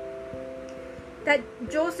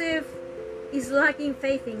Joseph is lacking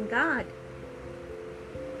faith in God,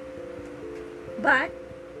 but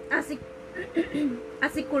as it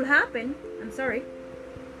could happen,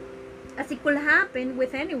 as it could happen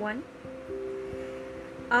with anyone,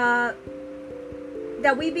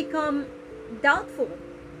 that we become doubtful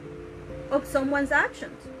of someone's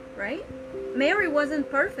actions, right? Mary wasn't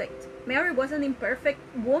perfect. Mary was an imperfect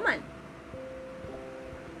woman.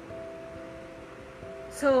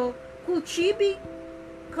 So could she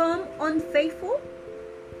become unfaithful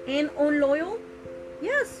and unloyal?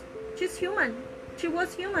 Yes, she's human. She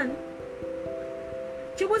was human.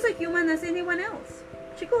 She was a human as anyone else.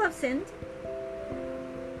 She could have sinned.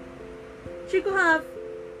 She could have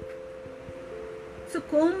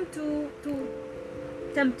succumbed to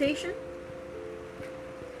temptation.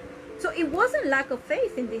 So it wasn't lack of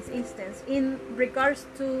faith in this instance in regards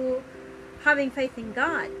to having faith in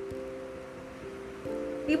God.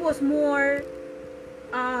 It was more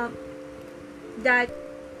that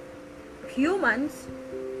humans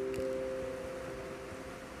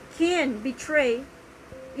can betray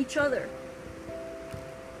each other.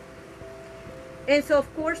 And so,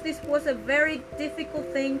 of course, this was a very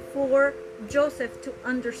difficult thing for Joseph to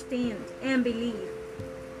understand and believe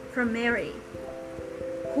from Mary,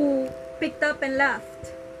 who picked up and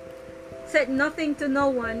left, said nothing to no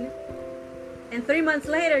one, and 3 months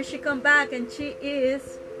later she come back and she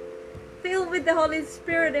is filled with the Holy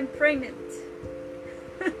Spirit and pregnant.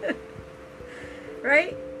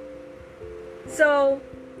 Right? So,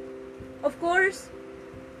 of course,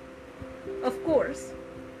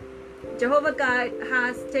 Jehovah God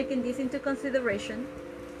has taken this into consideration,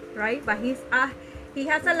 right? But he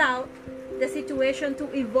has allowed the situation to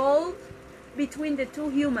evolve between the two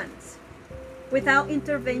humans without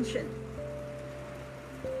intervention.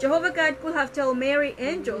 Jehovah God could have told Mary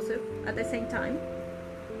and Joseph at the same time,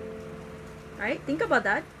 right? Think about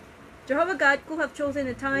that. Jehovah God could have chosen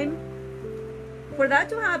a time for that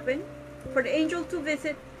to happen, for the angel to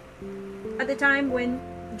visit at the time when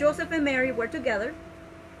Joseph and Mary were together,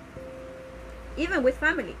 even with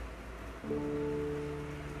family.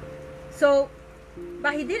 So,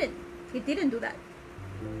 but he didn't do that.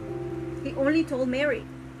 He only told Mary.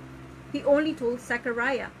 He only told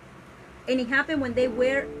Zechariah. And it happened when they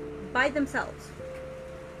were by themselves.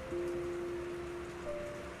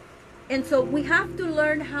 And so we have to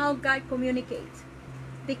learn how God communicates,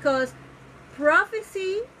 because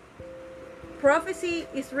prophecy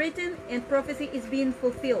is written and prophecy is being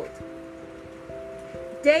fulfilled.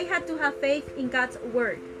 They had to have faith in God's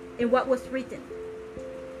word, in what was written.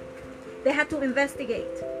 They had to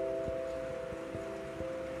investigate.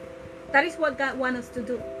 That is what God wants us to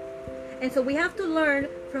do. And so we have to learn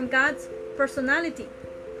from God's personality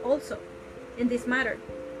also in this matter.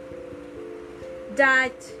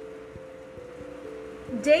 That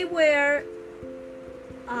they were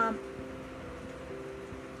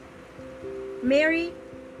Mary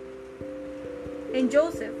and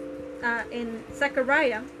Joseph and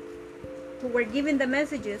Zechariah, who were given the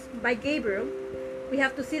messages by Gabriel. We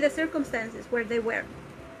have to see the circumstances where they were,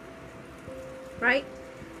 right?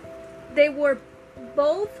 They were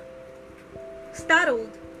both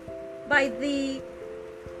startled by the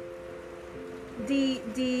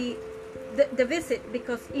visit,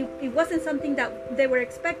 because it wasn't something that they were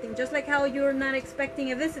expecting. Just like how you're not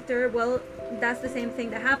expecting a visitor, well, that's the same thing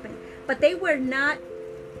that happened. But they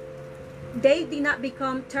did not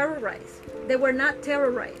become terrorized. They were not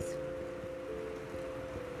terrorized.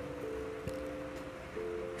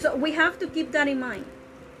 So we have to keep that in mind,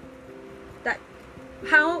 that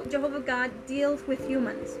how Jehovah God deals with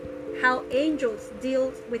humans, how angels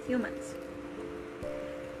deal with humans,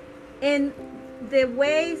 and the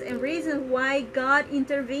ways and reasons why God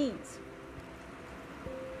intervenes.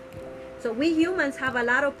 So we humans have a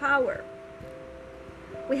lot of power.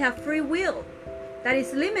 We have free will that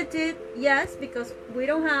is limited, yes, because we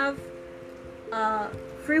don't have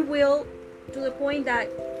free will to the point that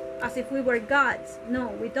as if we were gods. No,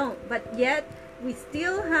 we don't. But yet we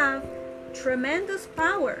still have tremendous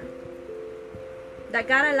power that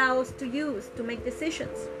God allows us to use to make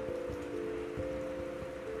decisions.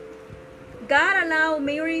 God allowed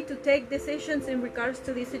Mary to take decisions in regards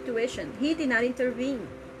to this situation. He did not intervene.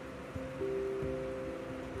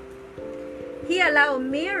 He allowed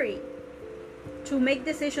Mary to make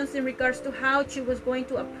decisions in regards to how she was going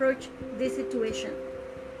to approach this situation.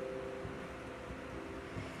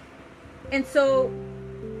 And so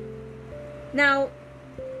now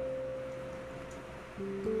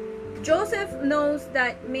Joseph knows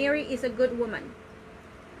that Mary is a good woman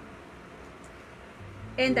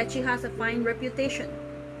and that she has a fine reputation,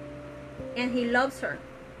 and he loves her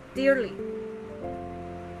dearly.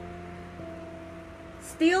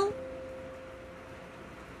 Still,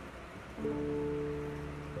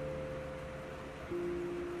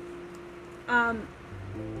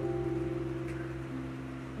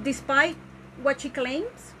 despite what she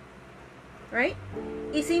claims, right?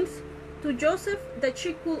 It seems to Joseph that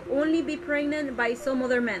she could only be pregnant by some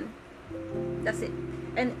other man. That's it.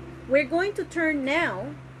 And we're going to turn now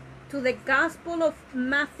to the Gospel of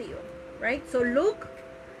Matthew, right? So Luke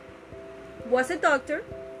was a doctor,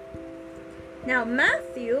 Now,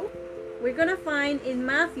 Matthew, we're going to find in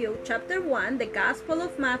Matthew chapter 1, the Gospel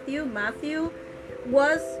of Matthew. Matthew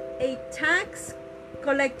was a tax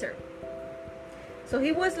collector. So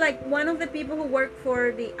he was like one of the people who worked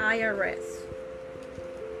for the IRS.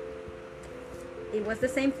 It was the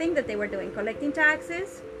same thing that they were doing, collecting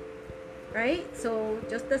taxes, right? So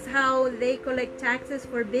just as how they collect taxes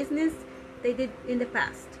for business, they did in the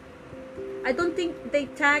past. I don't think they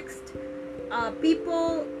taxed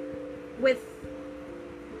people with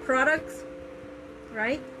products,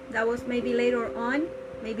 right? That was maybe later on.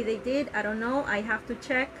 Maybe they did. I don't know. I have to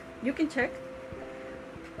check. You can check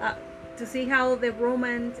to see how the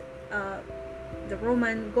Roman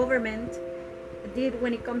government did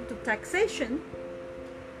when it comes to taxation.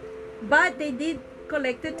 But they did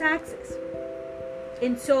collect the taxes.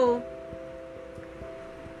 And so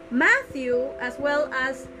Matthew, as well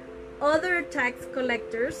as other tax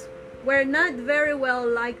collectors, were not very well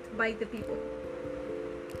liked by the people.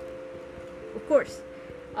 Of course,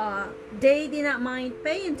 they did not mind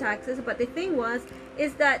paying taxes, but the thing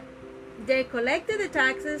is that they collected the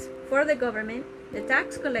taxes for the government, the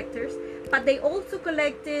tax collectors, but they also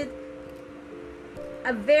collected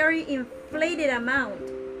a very inflated amount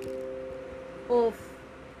of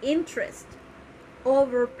interest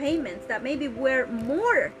over payments that maybe were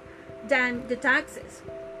more than the taxes.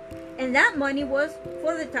 And that money was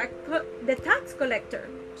for the tax collector.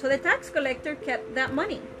 So the tax collector kept that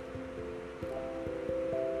money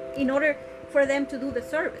in order for them to do the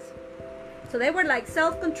service. So they were like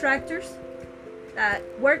self-contractors that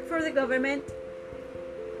worked for the government,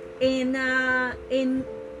 and that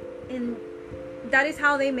is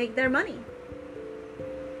how they make their money,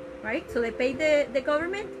 right? So they pay the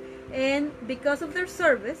government, and because of their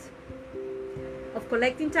service of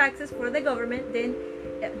collecting taxes for the government, then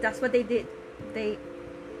that's what they did. They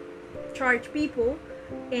charge people,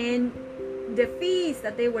 and the fees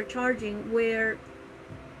that they were charging were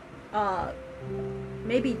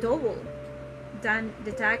maybe double than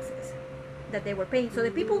the taxes that they were paying. So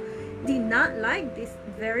the people did not like this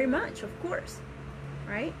very much, of course,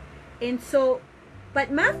 right? And so, but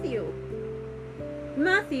Matthew,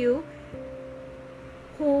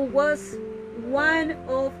 who was one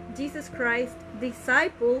of Jesus Christ's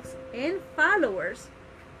disciples and followers,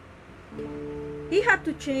 he had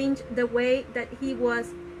to change the way that he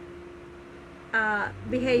was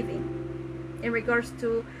behaving in regards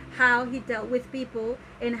to how he dealt with people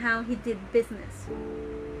and how he did business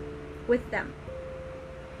with them.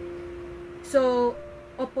 So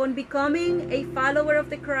upon becoming a follower of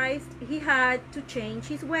the Christ, he had to change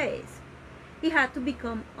his ways. He had to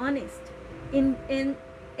become honest, in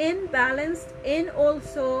balanced, and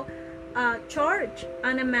also charge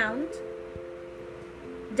an amount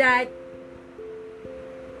that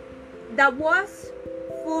was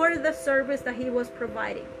for the service that he was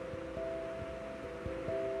providing.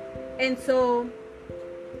 And so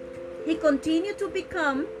he continued to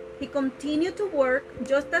work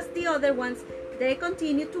just as the other ones. They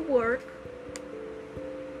continued to work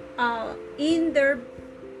in their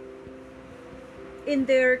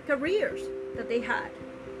careers that they had,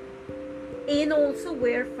 and also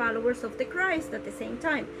were followers of the Christ at the same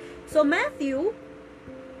time. So Matthew,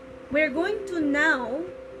 we're going to now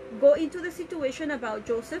go into the situation about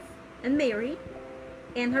Joseph and Mary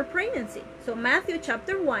and her pregnancy. So Matthew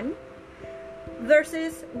chapter 1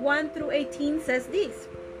 verses 1 through 18 says this: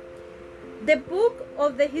 the book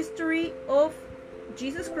of the history of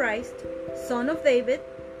Jesus Christ, son of David,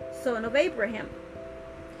 son of Abraham.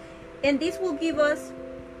 And this will give us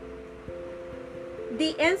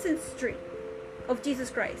the ancestry of Jesus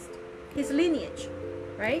Christ, his lineage,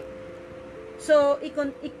 right? So it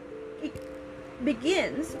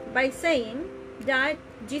begins by saying that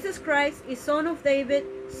Jesus Christ is son of David,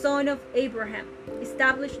 son of Abraham.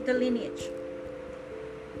 Establish the lineage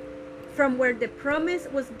from where the promise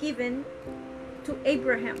was given to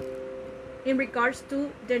Abraham in regards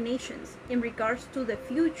to the nations, in regards to the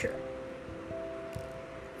future.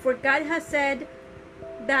 For God has said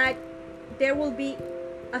that there will be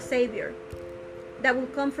a Savior that will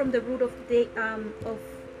come from the root of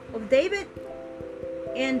David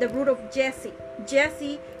and the root of Jesse.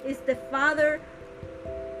 Jesse is the father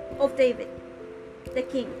of David, the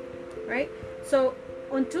king, right? So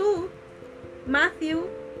unto Matthew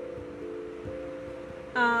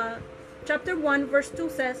chapter 1 verse 2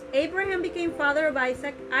 says, Abraham became father of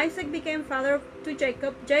Isaac, Isaac became father to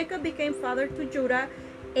Jacob, Jacob became father to Judah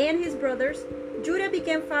and his brothers, Judah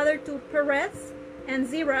became father to Perez and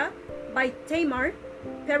Zerah by Tamar,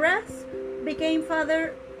 Perez became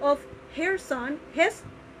father of Hezron,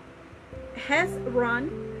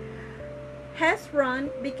 Hezron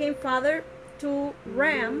became father to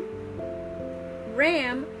Ram.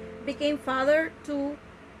 Ram became father to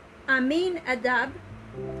Aminadab.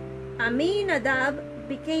 Aminadab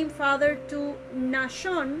became father to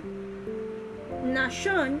Nahshon.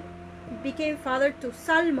 Nahshon became father to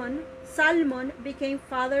Salmon. Salmon became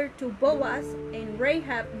father to Boaz, and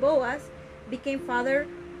Boaz became father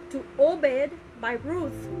to Obed by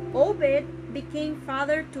Ruth. Obed became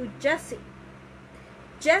father to Jesse.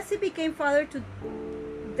 Jesse became father to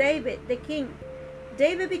David, the king.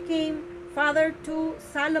 David became father to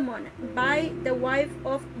Solomon by the wife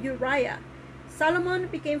of Uriah. Solomon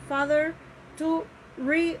became father to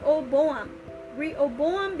Rehoboam.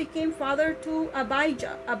 Rehoboam became father to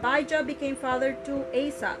Abijah. Abijah became father to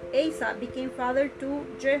Asa. Asa became father to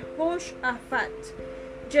Jehoshaphat.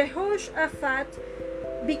 Jehoshaphat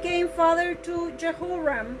became father to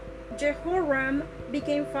Jehoram. Jehoram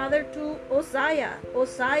became father to Uzziah.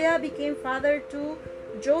 Uzziah became father to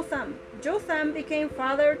Jotham. Jotham became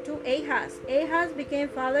father to Ahaz. Ahaz became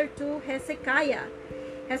father to Hezekiah.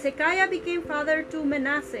 Hezekiah became father to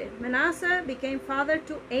Manasseh. Manasseh became father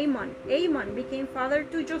to Amon. Amon became father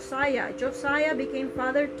to Josiah. Josiah became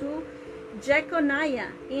father to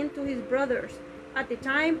Jeconiah and to his brothers at the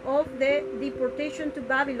time of the deportation to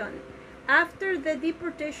Babylon. After the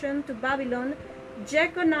deportation to Babylon,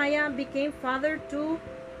 Jeconiah became father to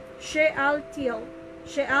Shealtiel.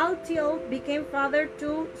 Shealtiel became father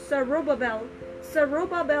to Zerubbabel.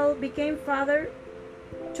 Zerubbabel became father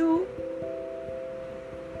to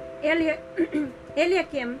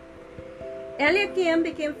Eliakim. Eliakim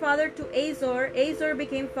became father to Azor. Azor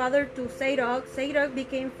became father to Zadok. Zadok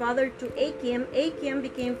became father to Achim. Achim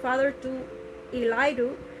became father to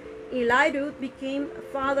Elidu. Elidu became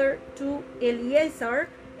father to Eleazar.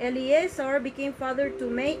 Eleazar became father to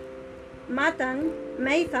Mathan.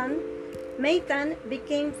 Mathan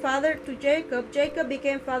became father to Jacob. Jacob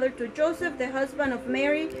became father to Joseph, the husband of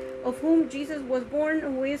Mary, of whom Jesus was born,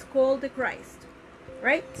 who is called the Christ.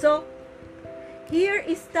 Right? So here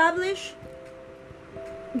establish,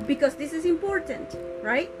 because this is important,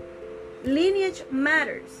 right? Lineage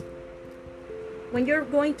matters when you're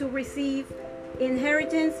going to receive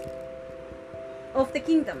inheritance of the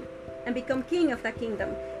kingdom and become king of the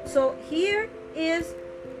kingdom. So here is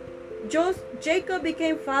Jacob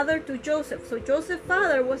became father to Joseph. So Joseph's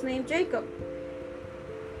father was named Jacob,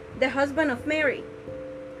 the husband of Mary.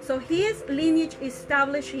 So his lineage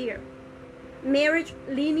established here. Marriage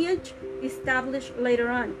lineage established later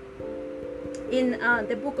on in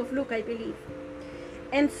the book of Luke, I believe.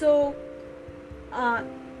 And so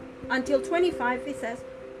until 25 it says,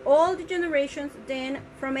 all the generations then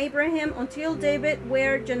from Abraham until David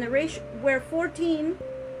were 14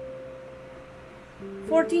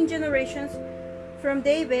 generations from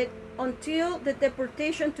David until the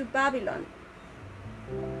deportation to Babylon.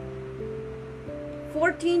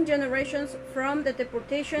 14 generations from the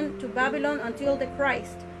deportation to Babylon until the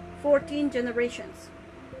Christ. 14 generations.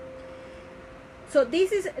 So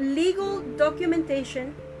this is legal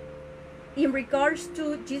documentation in regards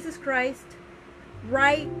to Jesus Christ,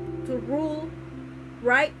 right to rule,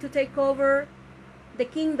 right to take over the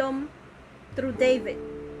kingdom through David.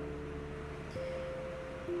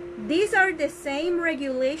 These are the same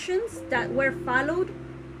regulations that were followed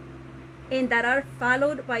and that are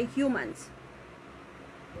followed by humans.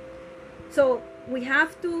 So we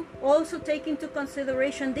have to also take into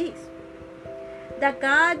consideration this, that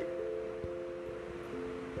God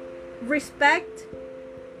respect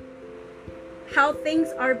how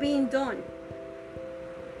things are being done.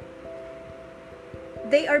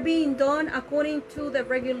 They are being done according to the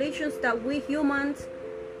regulations that we humans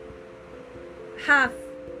have.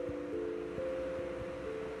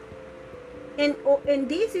 And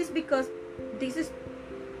this is because this is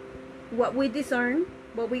what we discern,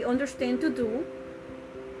 what we understand to do.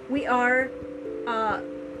 We are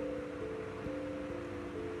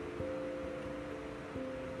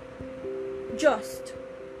just,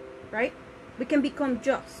 right? We can become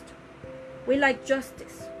just. We like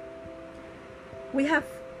justice. We have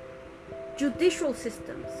judicial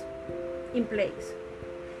systems in place.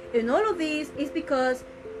 And all of this is because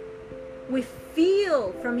we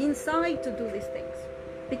feel from inside to do these things,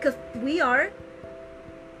 because we are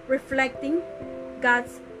reflecting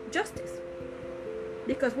God's justice,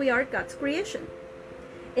 because we are God's creation.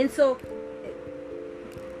 And so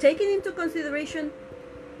taking into consideration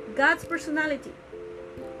God's personality,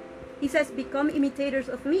 he says, become imitators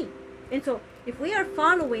of me. And so if we are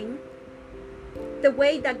following the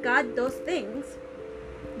way that God does things,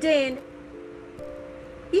 then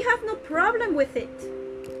he has no problem with it.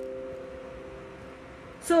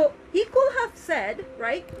 So he could have said,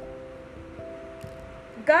 right?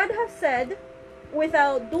 God has said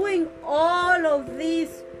without doing all of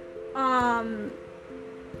these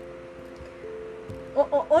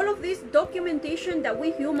all of this documentation that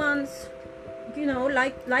we humans,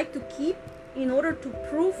 like to keep in order to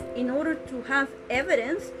prove, in order to have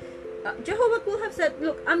evidence, Jehovah could have said,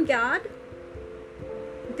 look, I'm God,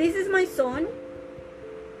 this is my son,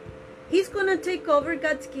 he's gonna take over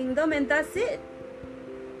God's kingdom, and that's it.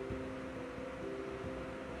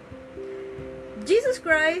 Jesus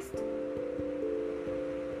Christ,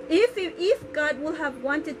 if God would have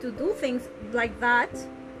wanted to do things like that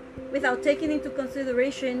without taking into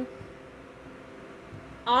consideration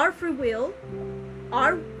our free will,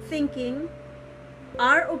 our thinking,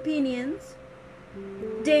 our opinions,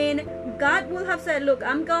 then God will have said, look,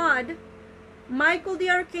 I'm God. Michael the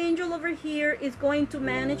archangel over here is going to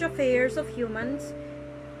manage affairs of humans,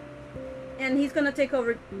 and he's going to take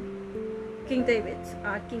over King David's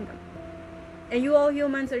kingdom. And you all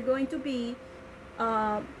humans are going to be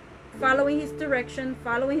following his direction,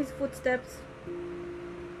 following his footsteps.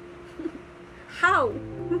 How?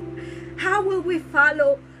 How will we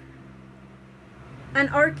follow an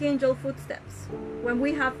archangel footsteps when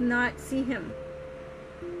we have not seen him?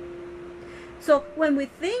 So when we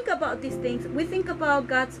think about these things, we think about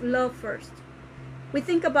God's love first. We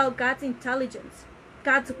think about God's intelligence,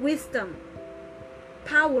 God's wisdom,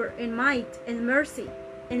 power and might and mercy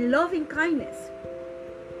and loving kindness,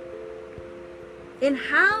 and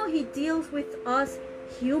how he deals with us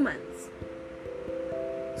humans.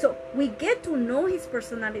 So we get to know his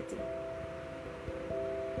personality.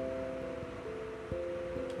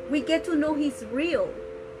 We get to know he's real.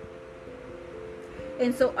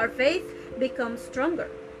 And so our faith becomes stronger.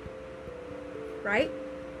 Right?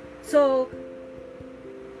 So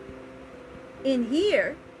in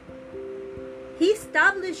here, he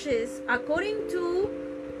establishes, according to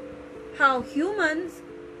how humans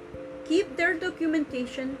keep their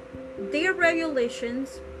documentation, their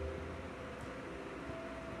regulations,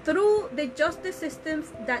 through the justice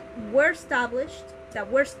systems that were established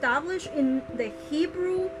in the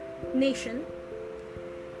Hebrew nation.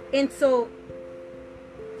 And so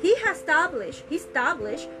he established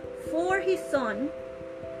for his son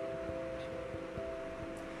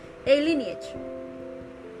a lineage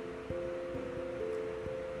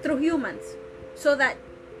through humans, so that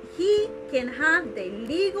he can have the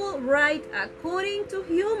legal right, according to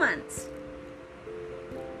humans,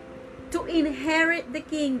 to inherit the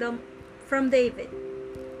kingdom from David,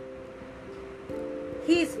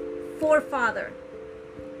 his forefather,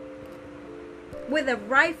 with a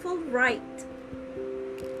rightful right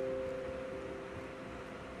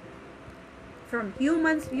from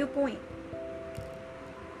humans' viewpoint.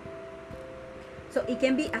 So it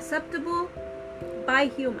can be acceptable by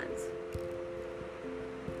humans.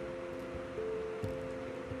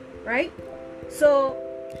 Right? So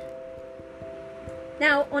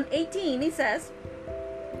now on 18 it says,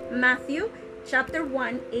 Matthew chapter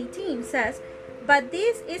 1:18 says, but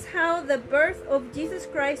this is how the birth of Jesus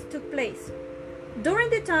Christ took place. During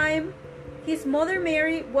the time his mother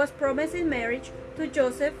Mary was promised in marriage to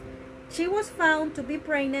Joseph, she was found to be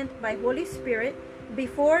pregnant by Holy Spirit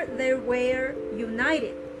before they were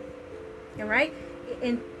united. All right?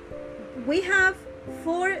 And we have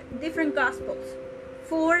 4 different gospels.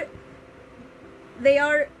 4, they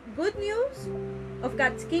are good news of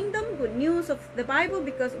God's kingdom, good news of the Bible,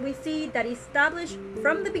 because we see that established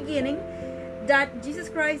from the beginning that Jesus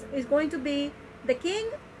Christ is going to be the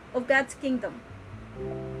king of God's kingdom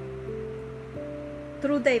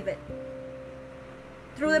through David,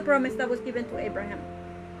 through the promise that was given to Abraham.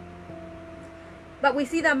 But we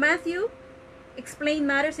see that Matthew explained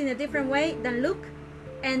matters in a different way than Luke,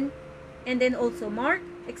 and then also Mark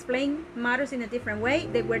explained matters in a different way.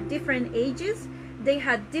 They were different ages, they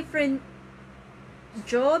had different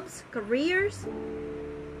jobs, careers,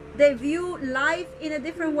 they view life in a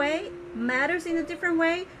different way, matters in a different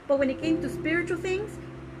way. But when it came to spiritual things,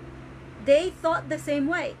 they thought the same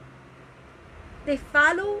way. They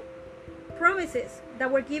follow promises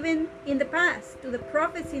that were given in the past, to the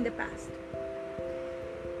prophets in the past,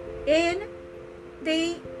 and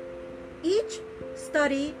they each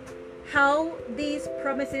study how these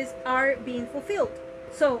promises are being fulfilled.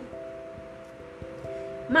 So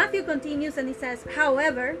Matthew continues and he says,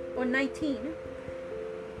 however, on 19,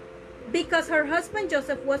 because her husband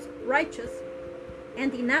Joseph was righteous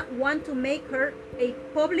and did not want to make her a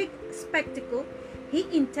public spectacle, he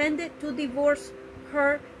intended to divorce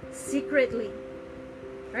her secretly.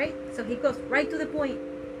 Right? So he goes right to the point.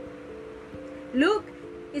 Luke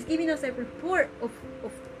is giving us a report of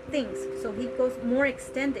things, so he goes more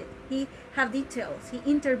extended. He have details. He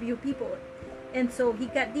interview people. And so he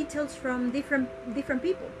got details from different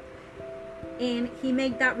people, and he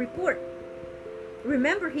made that report.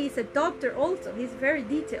 Remember, he's a doctor also. He's very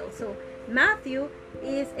detailed. So Matthew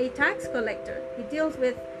is a tax collector. He deals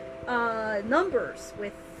with numbers,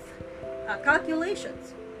 with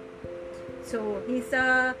calculations. So he's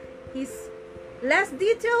less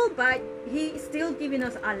detailed, but he's still giving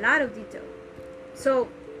us a lot of detail. So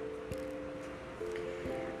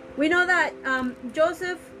we know that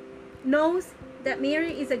Joseph knows that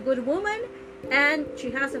Mary is a good woman and she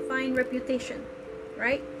has a fine reputation,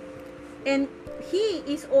 right? And he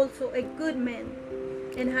is also a good man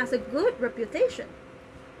and has a good reputation.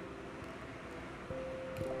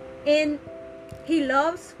 And he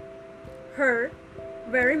loves her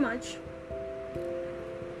very much.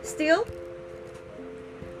 Still,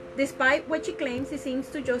 despite what she claims, it seems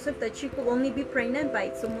to Joseph that she could only be pregnant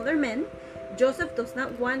by some other men. Joseph does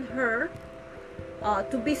not want her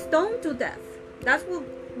to be stoned to death. That's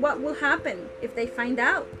what will happen if they find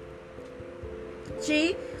out.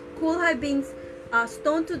 She could have been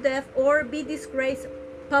stoned to death or be disgraced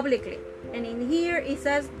publicly. And in here it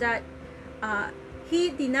says that he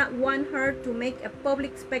did not want her to make a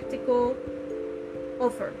public spectacle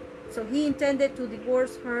of her. So he intended to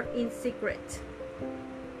divorce her in secret.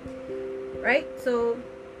 Right? So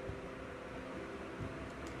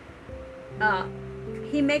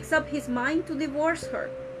he makes up his mind to divorce her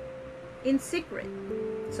in secret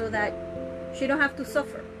so that she don't have to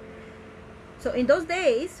suffer. So in those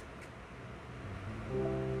days,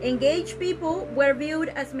 engaged people were viewed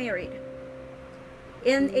as married,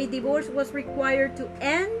 and a divorce was required to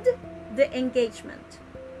end the engagement.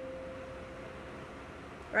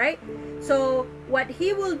 Right? So what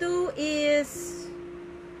he will do is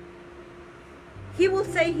he will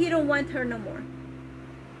say he don't want her no more.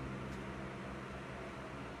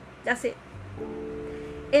 That's it.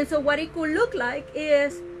 And so what it could look like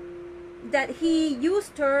is that he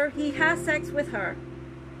used her, he has sex with her.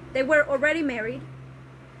 They were already married.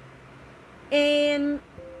 And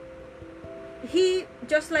he,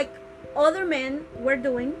 just like other men were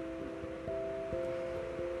doing,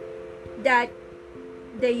 that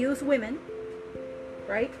they use women,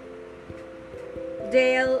 right?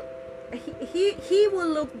 He will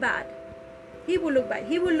look bad. He will look bad.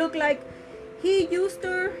 He will look like he used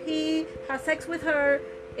her, he has sex with her,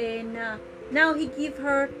 and now he give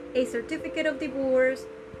her a certificate of divorce,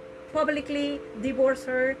 publicly divorce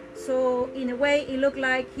her. So in a way, it looked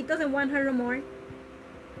like he doesn't want her no more.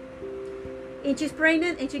 And she's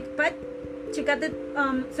pregnant, and but she got the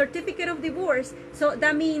certificate of divorce. So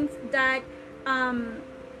that means that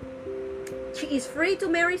she is free to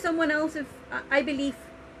marry someone else. If I believe,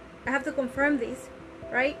 I have to confirm this,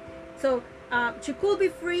 right? So she could be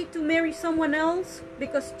free to marry someone else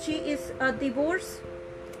because she is divorced.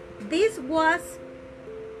 This was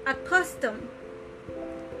a custom,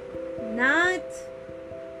 not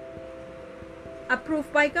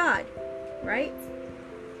approved by God, right?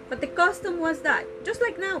 But the custom was that, just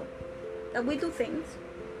like now, that we do things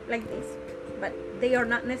like this, but they are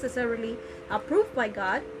not necessarily approved by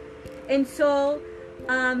God. And so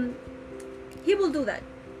he will do that,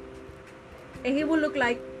 and he will look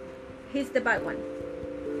like he's the bad one,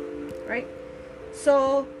 right?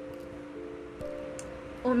 So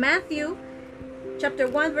on Matthew chapter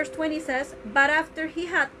 1 verse 20 says, but after he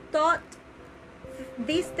had thought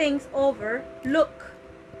these things over, look,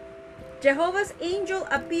 Jehovah's angel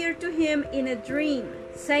appeared to him in a dream,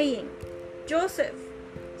 saying, Joseph,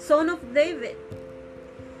 son of David,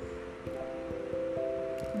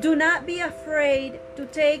 do not be afraid to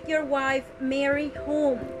take your wife Mary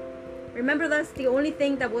home. Remember, that's the only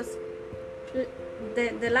thing that was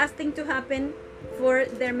the last thing to happen for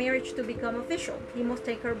their marriage to become official. He must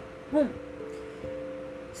take her home.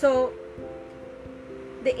 So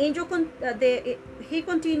the angel he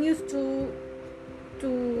continues to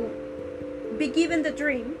be given the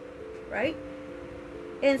dream, right?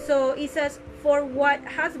 And so it says, for what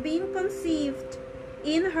has been conceived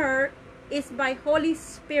in her is by Holy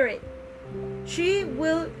Spirit. She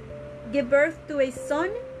will give birth to a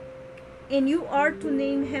son, and you are to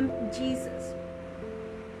name him Jesus,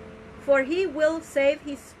 for he will save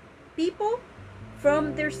his people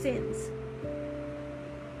from their sins.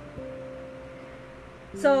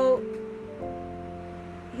 So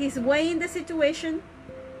he's weighing the situation,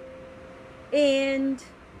 and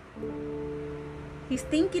he's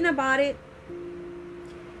thinking about it.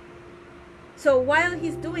 So while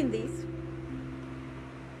he's doing this,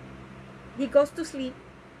 he goes to sleep.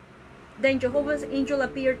 Then Jehovah's angel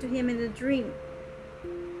appeared to him in a dream,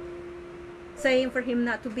 saying for him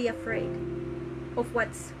not to be afraid of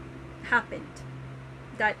what's happened,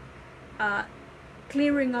 that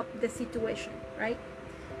clearing up the situation, right?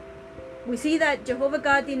 We see that Jehovah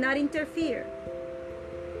God did not interfere.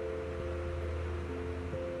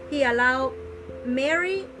 He allowed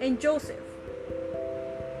Mary and Joseph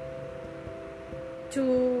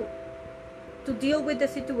to deal with the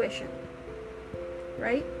situation,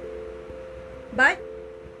 right? But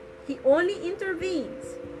he only intervenes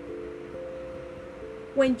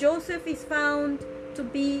when Joseph is found to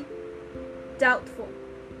be doubtful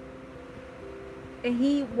and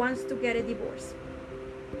he wants to get a divorce.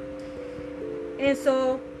 And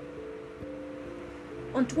so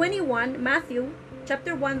on 21, Matthew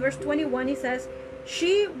chapter 1 verse 21, it says,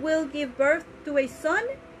 "She will give birth to a son,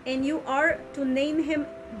 and you are to name him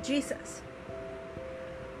Jesus,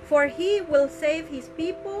 for he will save his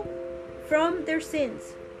people from their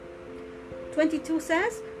sins." 22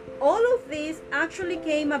 says, "All of this actually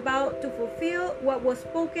came about to fulfill what was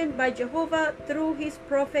spoken by Jehovah through his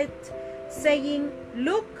prophet, saying,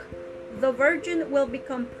 Look, the virgin will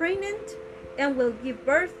become pregnant and will give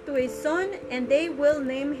birth to a son, and they will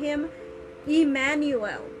name him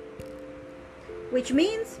Emmanuel," which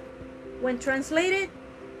means, when translated,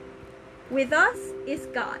 "with us is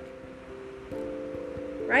God."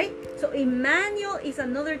 Right? So Emmanuel is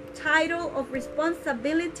another title of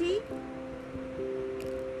responsibility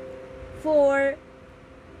for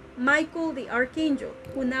Michael the archangel,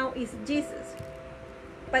 who now is Jesus,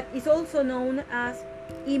 but is also known as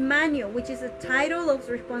Emmanuel, which is a title of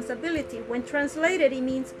responsibility. When translated, it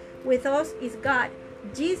means "with us is God."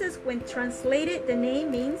 Jesus, when translated, the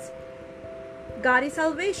name means God is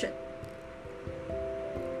salvation.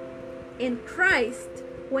 And Christ,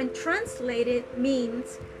 when translated,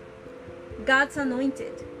 means God's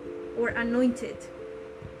anointed or anointed,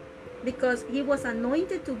 because he was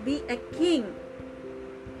anointed to be a king.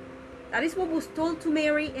 That is what was told to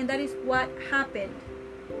Mary, and that is what happened.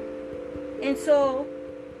 And so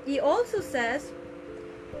he also says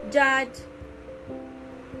that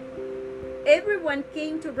everyone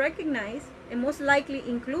came to recognize, and most likely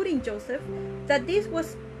including Joseph, that this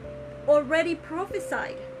was already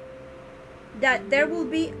prophesied, that there will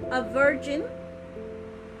be a virgin.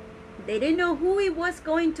 They didn't know who it was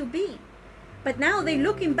going to be, but now they're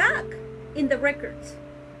looking back in the records.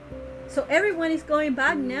 So everyone is going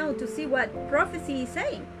back now to see what prophecy is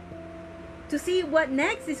saying, to see what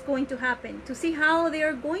next is going to happen, to see how they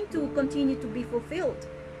are going to continue to be fulfilled,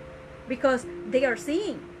 because they are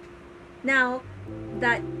seeing now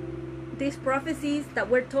that these prophecies that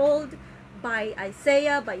were told by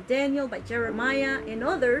Isaiah, by Daniel, by Jeremiah, and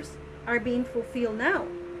others are being fulfilled now.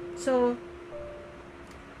 So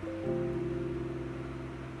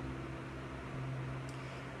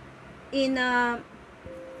in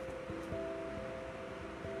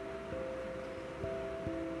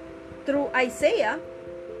through Isaiah,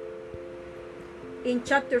 in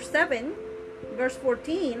chapter 7 verse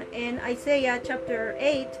 14, and Isaiah chapter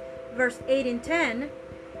 8 verse 8 and 10,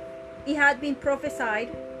 it had been prophesied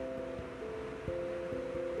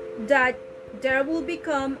that there will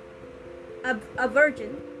become a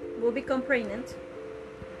virgin, will become pregnant,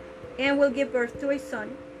 and will give birth to a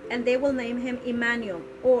son, and they will name him Emmanuel,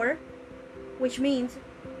 or which means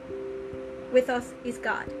 "with us is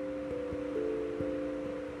God."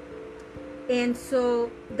 And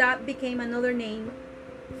so that became another name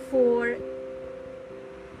for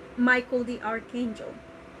Michael the archangel,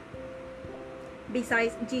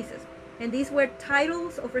 besides Jesus. And these were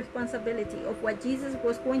titles of responsibility of what Jesus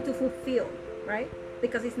was going to fulfill, right?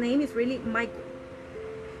 Because his name is really Michael.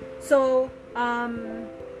 So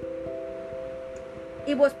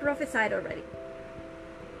it was prophesied already.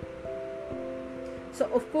 So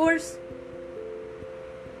of course,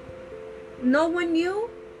 no one knew.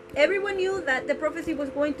 Everyone knew that the prophecy was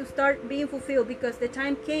going to start being fulfilled, because the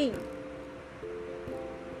time came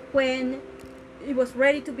when it was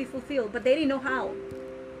ready to be fulfilled, but they didn't know how.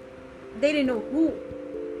 They didn't know who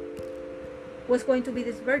was going to be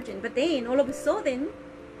this virgin. But then all of a sudden,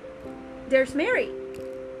 there's Mary.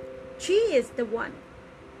 She is the one.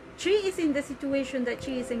 She is in the situation that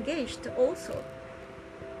she is engaged also.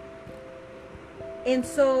 And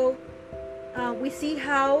so we see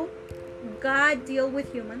how God deals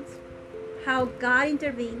with humans, how God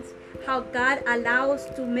intervenes, how God allows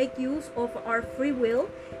to make use of our free will,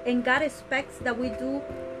 and God expects that we do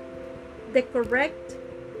the correct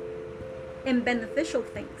and beneficial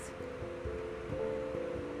things.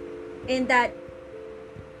 And that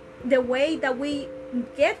the way that we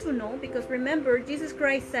get to know, because remember, Jesus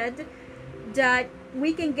Christ said that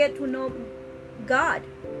we can get to know God,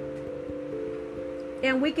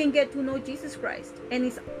 and we can get to know Jesus Christ, and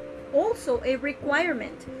it's also a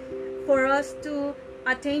requirement for us to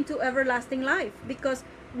attain to everlasting life, because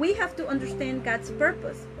we have to understand God's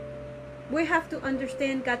purpose. We have to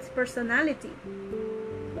understand God's personality.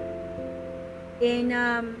 And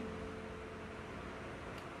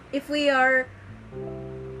if we have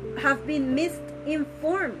been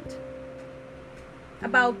misinformed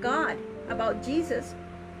about God, about Jesus,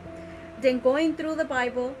 then going through the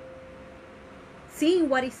Bible, seeing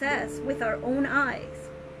what it says with our own eyes,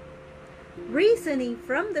 reasoning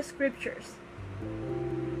from the scriptures,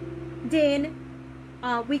 then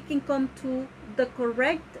we can come to the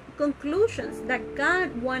correct conclusions that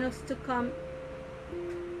God wants us to come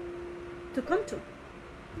to.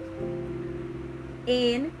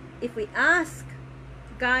 And if we ask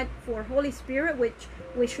God for Holy Spirit, which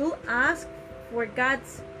we should ask for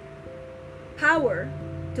God's power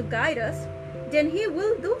to guide us, then He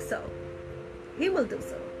will do so. He will do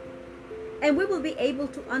so. And we will be able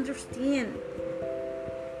to understand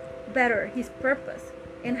better His purpose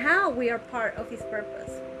and how we are part of His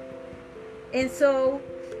purpose. And so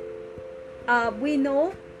we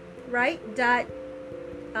know, right, that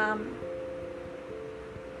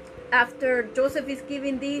after Joseph is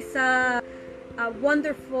giving this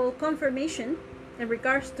wonderful confirmation in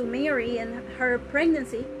regards to Mary and her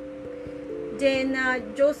pregnancy, then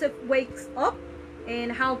Joseph wakes up,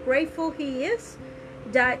 and how grateful he is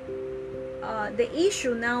that the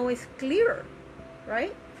issue now is clear,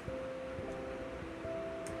 right?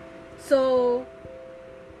 So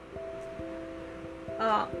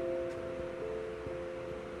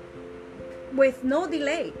with no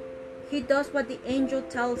delay, he does what the angel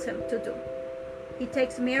tells him to do. He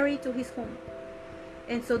takes Mary to his home.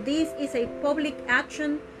 And so this is a public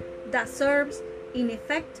action that serves in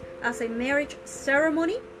effect as a marriage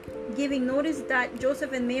ceremony, giving notice that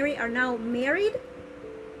Joseph and Mary are now married,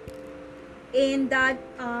 and that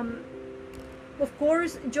of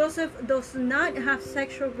course Joseph does not have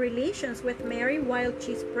sexual relations with Mary while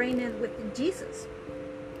she's pregnant with Jesus.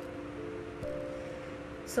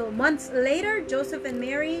 So months later, Joseph and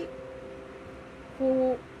Mary,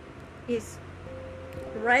 who is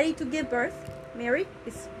ready to give birth, Mary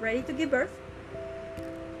is ready to give birth,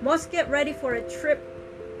 must get ready for a trip.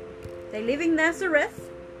 They live in Nazareth,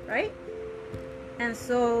 right? And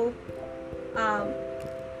so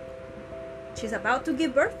she's about to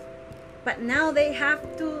give birth, but now they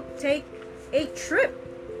have to take a trip.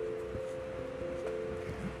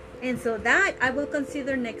 And so that I will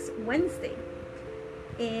consider next Wednesday.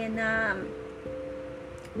 And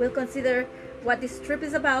we'll consider what this trip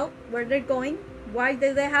is about, where they're going, why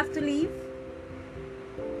do they have to leave.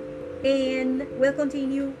 And we'll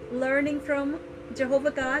continue learning from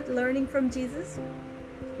Jehovah God, learning from Jesus,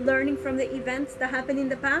 learning from the events that happened in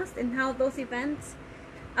the past and how those events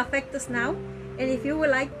affect us now. And if you would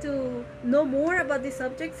like to know more about these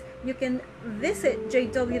subjects, you can visit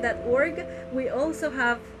jw.org. We also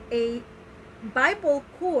have a Bible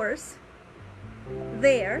course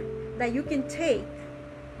there that you can take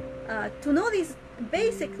to know these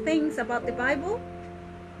basic things about the Bible.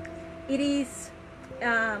 It is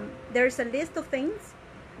there's a list of things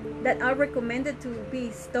that are recommended to be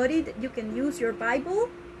studied. You can use your Bible,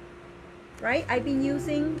 right? I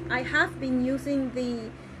have been using the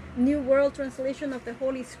New World Translation of the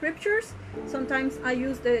Holy Scriptures. Sometimes I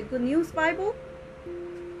use the Good News Bible,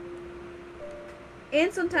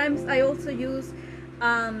 and sometimes I also use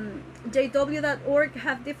jw.org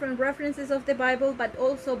have different references of the Bible, but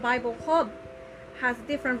also Bible Hub has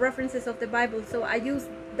different references of the Bible. So I use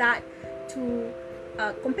that to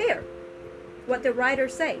compare what the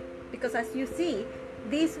writers say, because as you see,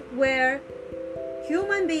 these were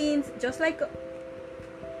human beings just like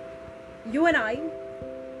you and I,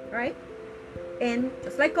 right? And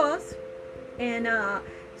just like us. And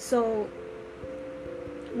so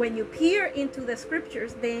when you peer into the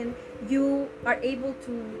scriptures, then you are able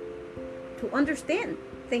to understand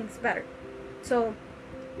things better. So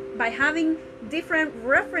by having different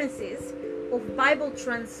references of Bible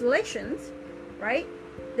translations, right,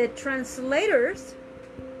 the translators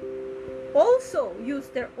also use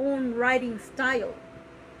their own writing style.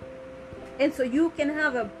 And so you can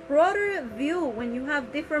have a broader view when you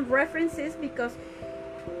have different references, because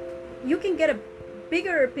you can get a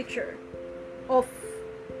bigger picture of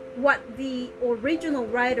what the original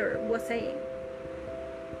writer was saying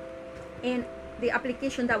and the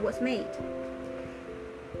application that was made.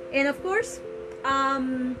 And of course,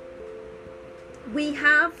 we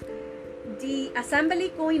have the assembly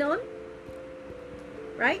going on,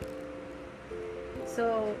 right?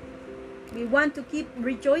 So we want to keep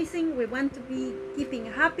rejoicing, we want to be keeping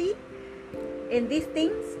happy in these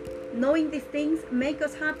things, knowing these things make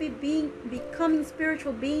us happy. Becoming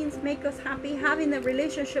spiritual beings make us happy. Having a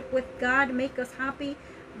relationship with God make us happy.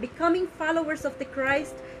 Becoming followers of the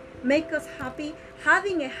Christ make us happy.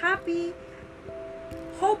 Having a happy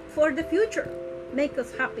hope for the future make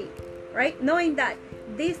us happy, right? Knowing that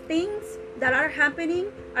these things that are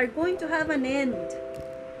happening are going to have an end.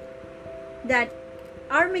 That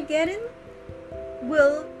Armageddon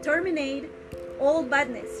will terminate all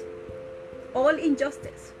badness, all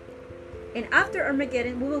injustice. And after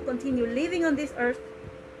Armageddon, we will continue living on this earth,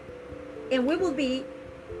 and we will be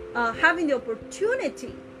having the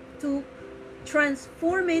opportunity to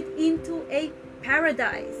transform it into a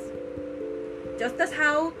paradise, just as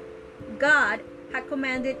how God had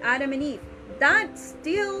commanded Adam and Eve. That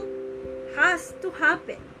still has to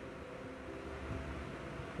happen,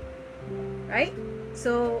 right?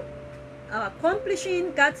 So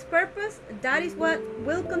accomplishing God's purpose, that is what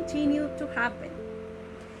will continue to happen.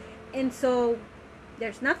 And so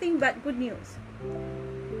there's nothing but good news.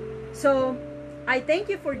 So I thank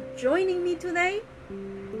you for joining me today,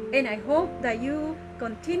 and I hope that you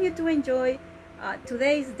continue to enjoy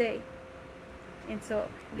today's day. And so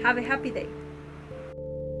have a happy day.